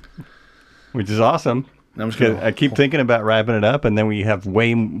yep. Which is awesome. I'm just gonna, I keep thinking about wrapping it up, and then we have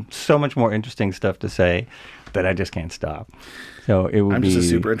so much more interesting stuff to say that I just can't stop. So it will I'm be just a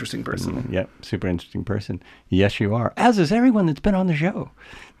super interesting person. Yep, super interesting person. Yes, you are. As is everyone that's been on the show.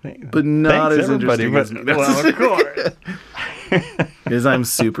 But not Thanks, as everybody, interesting but- as me. well, of course. Because I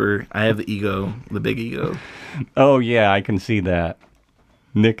have the ego, the big ego. Oh yeah, I can see that.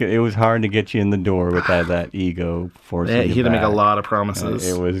 Nick, it was hard to get you in the door with that ego forcing you He had to make a back. lot of promises.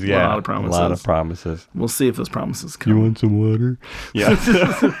 It was a lot of promises. A lot of promises. We'll see if those promises You come. want some water? Yeah.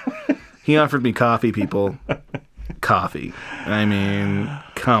 He offered me coffee, people. Coffee. I mean,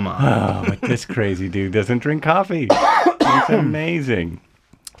 come on. Oh, but this crazy dude doesn't drink coffee. It's amazing.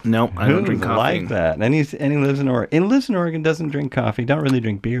 Nope, I don't drink Who's coffee. like that? And he lives in Oregon. And lives in Oregon, doesn't drink coffee. Don't really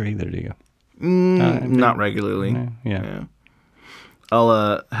drink beer either, do you? Not regularly. Yeah.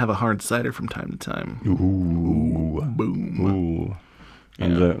 I'll have a hard cider from time to time. Ooh. Boom. Ooh.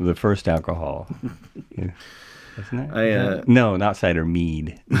 And the first alcohol. Yeah. Isn't it? No, not cider.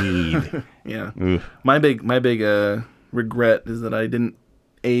 Mead. Mead. Yeah. Ooh. My big regret is that I didn't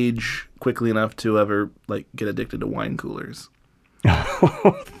age quickly enough to ever get addicted to wine coolers.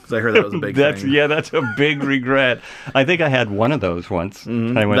 Because I heard that was a big thing. Yeah, that's a big regret. I think I had one of those once.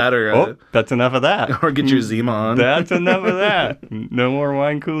 I went, That or, oh, that's enough of that. Or get your Zima on. That's enough of that. No more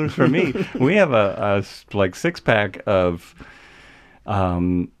wine coolers for me. We have a 6-pack of,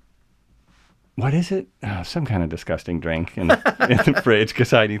 what is it? Some kind of disgusting drink in the fridge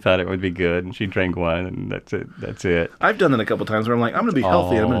because Heidi thought it would be good, and she drank one, and that's it. That's it. I've done that a couple times where I'm like, I'm going to be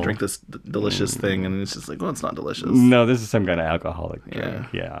healthy. I'm going Oh. to drink this delicious thing. And it's just like, well, it's not delicious. No, this is some kind of alcoholic drink.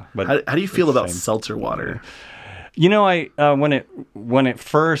 Yeah. But How do you feel it's the about same. seltzer water? You know, I when it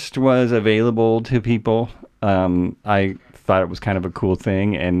first was available to people, I thought it was kind of a cool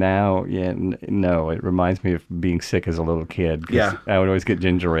thing, and now, no, it reminds me of being sick as a little kid. 'Cause Yeah. I would always get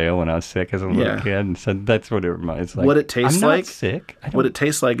ginger ale when I was sick as a little Yeah. kid, and so that's what it reminds. Like, What it tastes I'm not like? sick. What it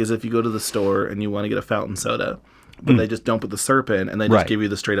tastes like is if you go to the store and you want to get a fountain soda, but they just don't put the syrup in, and they just Right. give you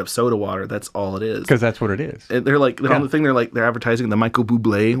the straight up soda water. That's all it is. Because that's what it is. They're like on the thing. They're advertising the Michael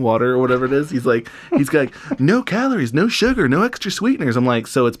Bublé water or whatever it is. He's got no calories, no sugar, no extra sweeteners. I'm like,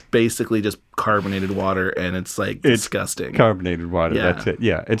 so it's basically just carbonated water, and it's like disgusting. Carbonated water. Yeah. That's it.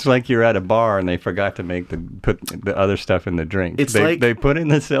 Yeah, it's like you're at a bar and they forgot to put the other stuff in the drink. It's they put in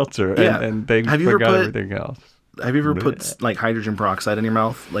the seltzer and they forgot everything else. Have you ever put like hydrogen peroxide in your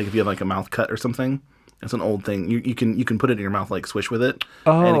mouth? Like if you have like a mouth cut or something? It's an old thing. You can put it in your mouth, like swish with it,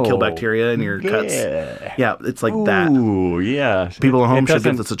 and it kill bacteria in your cuts. Yeah, it's like that. Ooh, yeah. People at home should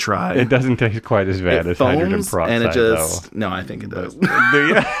give this a try. It doesn't taste quite as bad as hydrogen peroxide, and it just though. no, I think it does. Do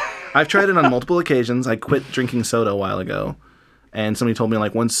you? I've tried it on multiple occasions. I quit drinking soda a while ago, and somebody told me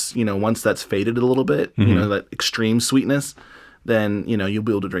like once that's faded a little bit, that extreme sweetness, then you'll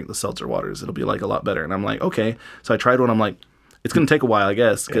be able to drink the seltzer waters. It'll be like a lot better. And I'm like, okay. So I tried one. I'm like, it's going to take a while, I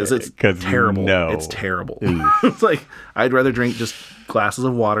guess, because it's terrible. No. It's terrible. It's like I'd rather drink just glasses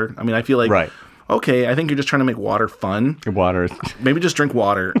of water. I mean, I feel like okay, I think you're just trying to make water fun. Water. Maybe just drink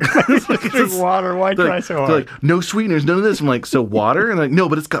water. Drink water. Why try so hard? They're like, no sweeteners, none of this. I'm like, so water? And they're like, no,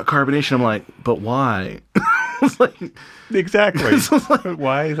 but it's got carbonation. I'm like, but why? It's like, exactly.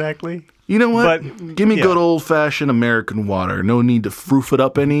 Why exactly? You know what? But, give me good old-fashioned American water. No need to froof it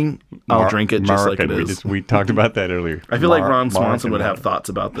up any. I'll drink it just like it is. We talked about that earlier. I feel like Ron Swanson would have thoughts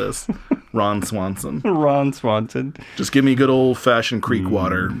about this. Ron Swanson. Ron Swanson. Just give me good old-fashioned creek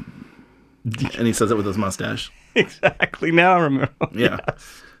water. And he says it with his mustache. Exactly. Now I remember. Yeah.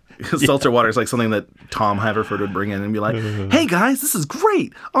 Seltzer water is like something that Tom Haverford would bring in and be like, hey guys, this is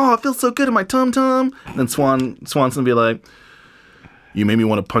great. Oh, it feels so good in my tum-tum. And then Swanson would be like, you made me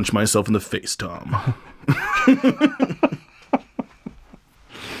want to punch myself in the face, Tom.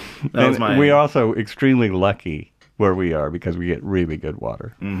 We're also extremely lucky where we are because we get really good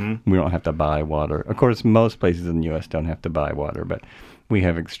water. Mm-hmm. We don't have to buy water. Of course, most places in the U.S. don't have to buy water, but we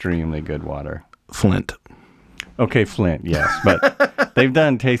have extremely good water. Flint. Okay, Flint, yes. But they've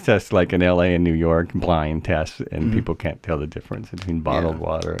done taste tests like in L.A. and New York, blind tests, and people can't tell the difference between bottled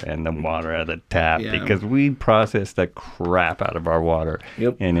water and the water out of the tap because we process the crap out of our water.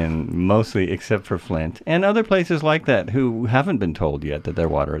 Yep. And in mostly, except for Flint and other places like that who haven't been told yet that their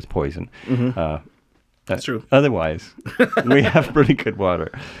water is poison. Mm-hmm. That's true. Otherwise, we have pretty good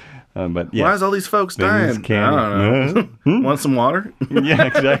water. But yeah. Why is all these folks dying? I don't know. Want some water? Yeah,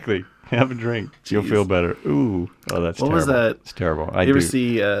 exactly. Have a drink. Jeez. You'll feel better. Ooh. Oh, that's terrible. What was that? It's terrible. You ever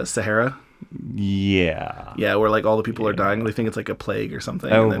see Sahara? Yeah. Yeah, where like all the people are dying. They think it's like a plague or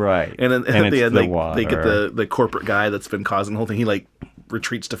something. Oh, right. And then at the end, the they get the corporate guy that's been causing the whole thing. He like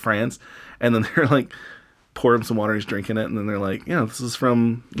retreats to France. And then they're like, pour him some water. He's drinking it. And then they're like, yeah, this is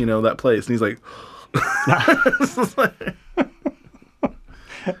from, that place. And he's like,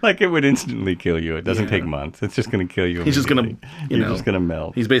 like it would instantly kill you. It doesn't take months. It's just going to kill you. He's just going to, You're just going to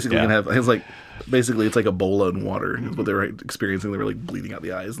melt. He's basically going to have, it's like, basically it's like Ebola in water is what they were experiencing. They were like bleeding out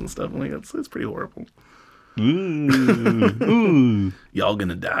the eyes and stuff. I'm like, it's pretty horrible. Ooh. Y'all going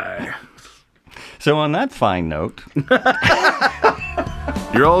to die. So on that fine note.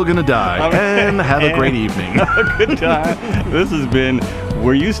 You're all going to die. And have a great evening. Have a good time. This has been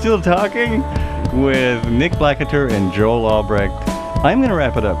Were You Still Talking? With Nick Blacketer and Joel Albrecht. I'm going to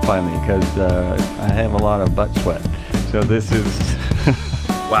wrap it up finally because I have a lot of butt sweat. So this is...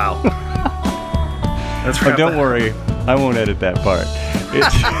 Wow. That's right. Don't worry. I won't edit that part.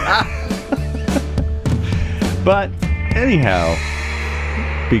 But anyhow,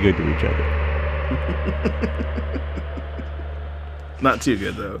 be good to each other. Not too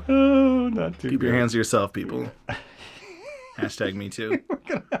good, though. Oh, not too good. Keep your hands to yourself, people. #me too. We're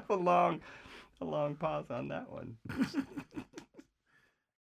going to have a long pause on that one.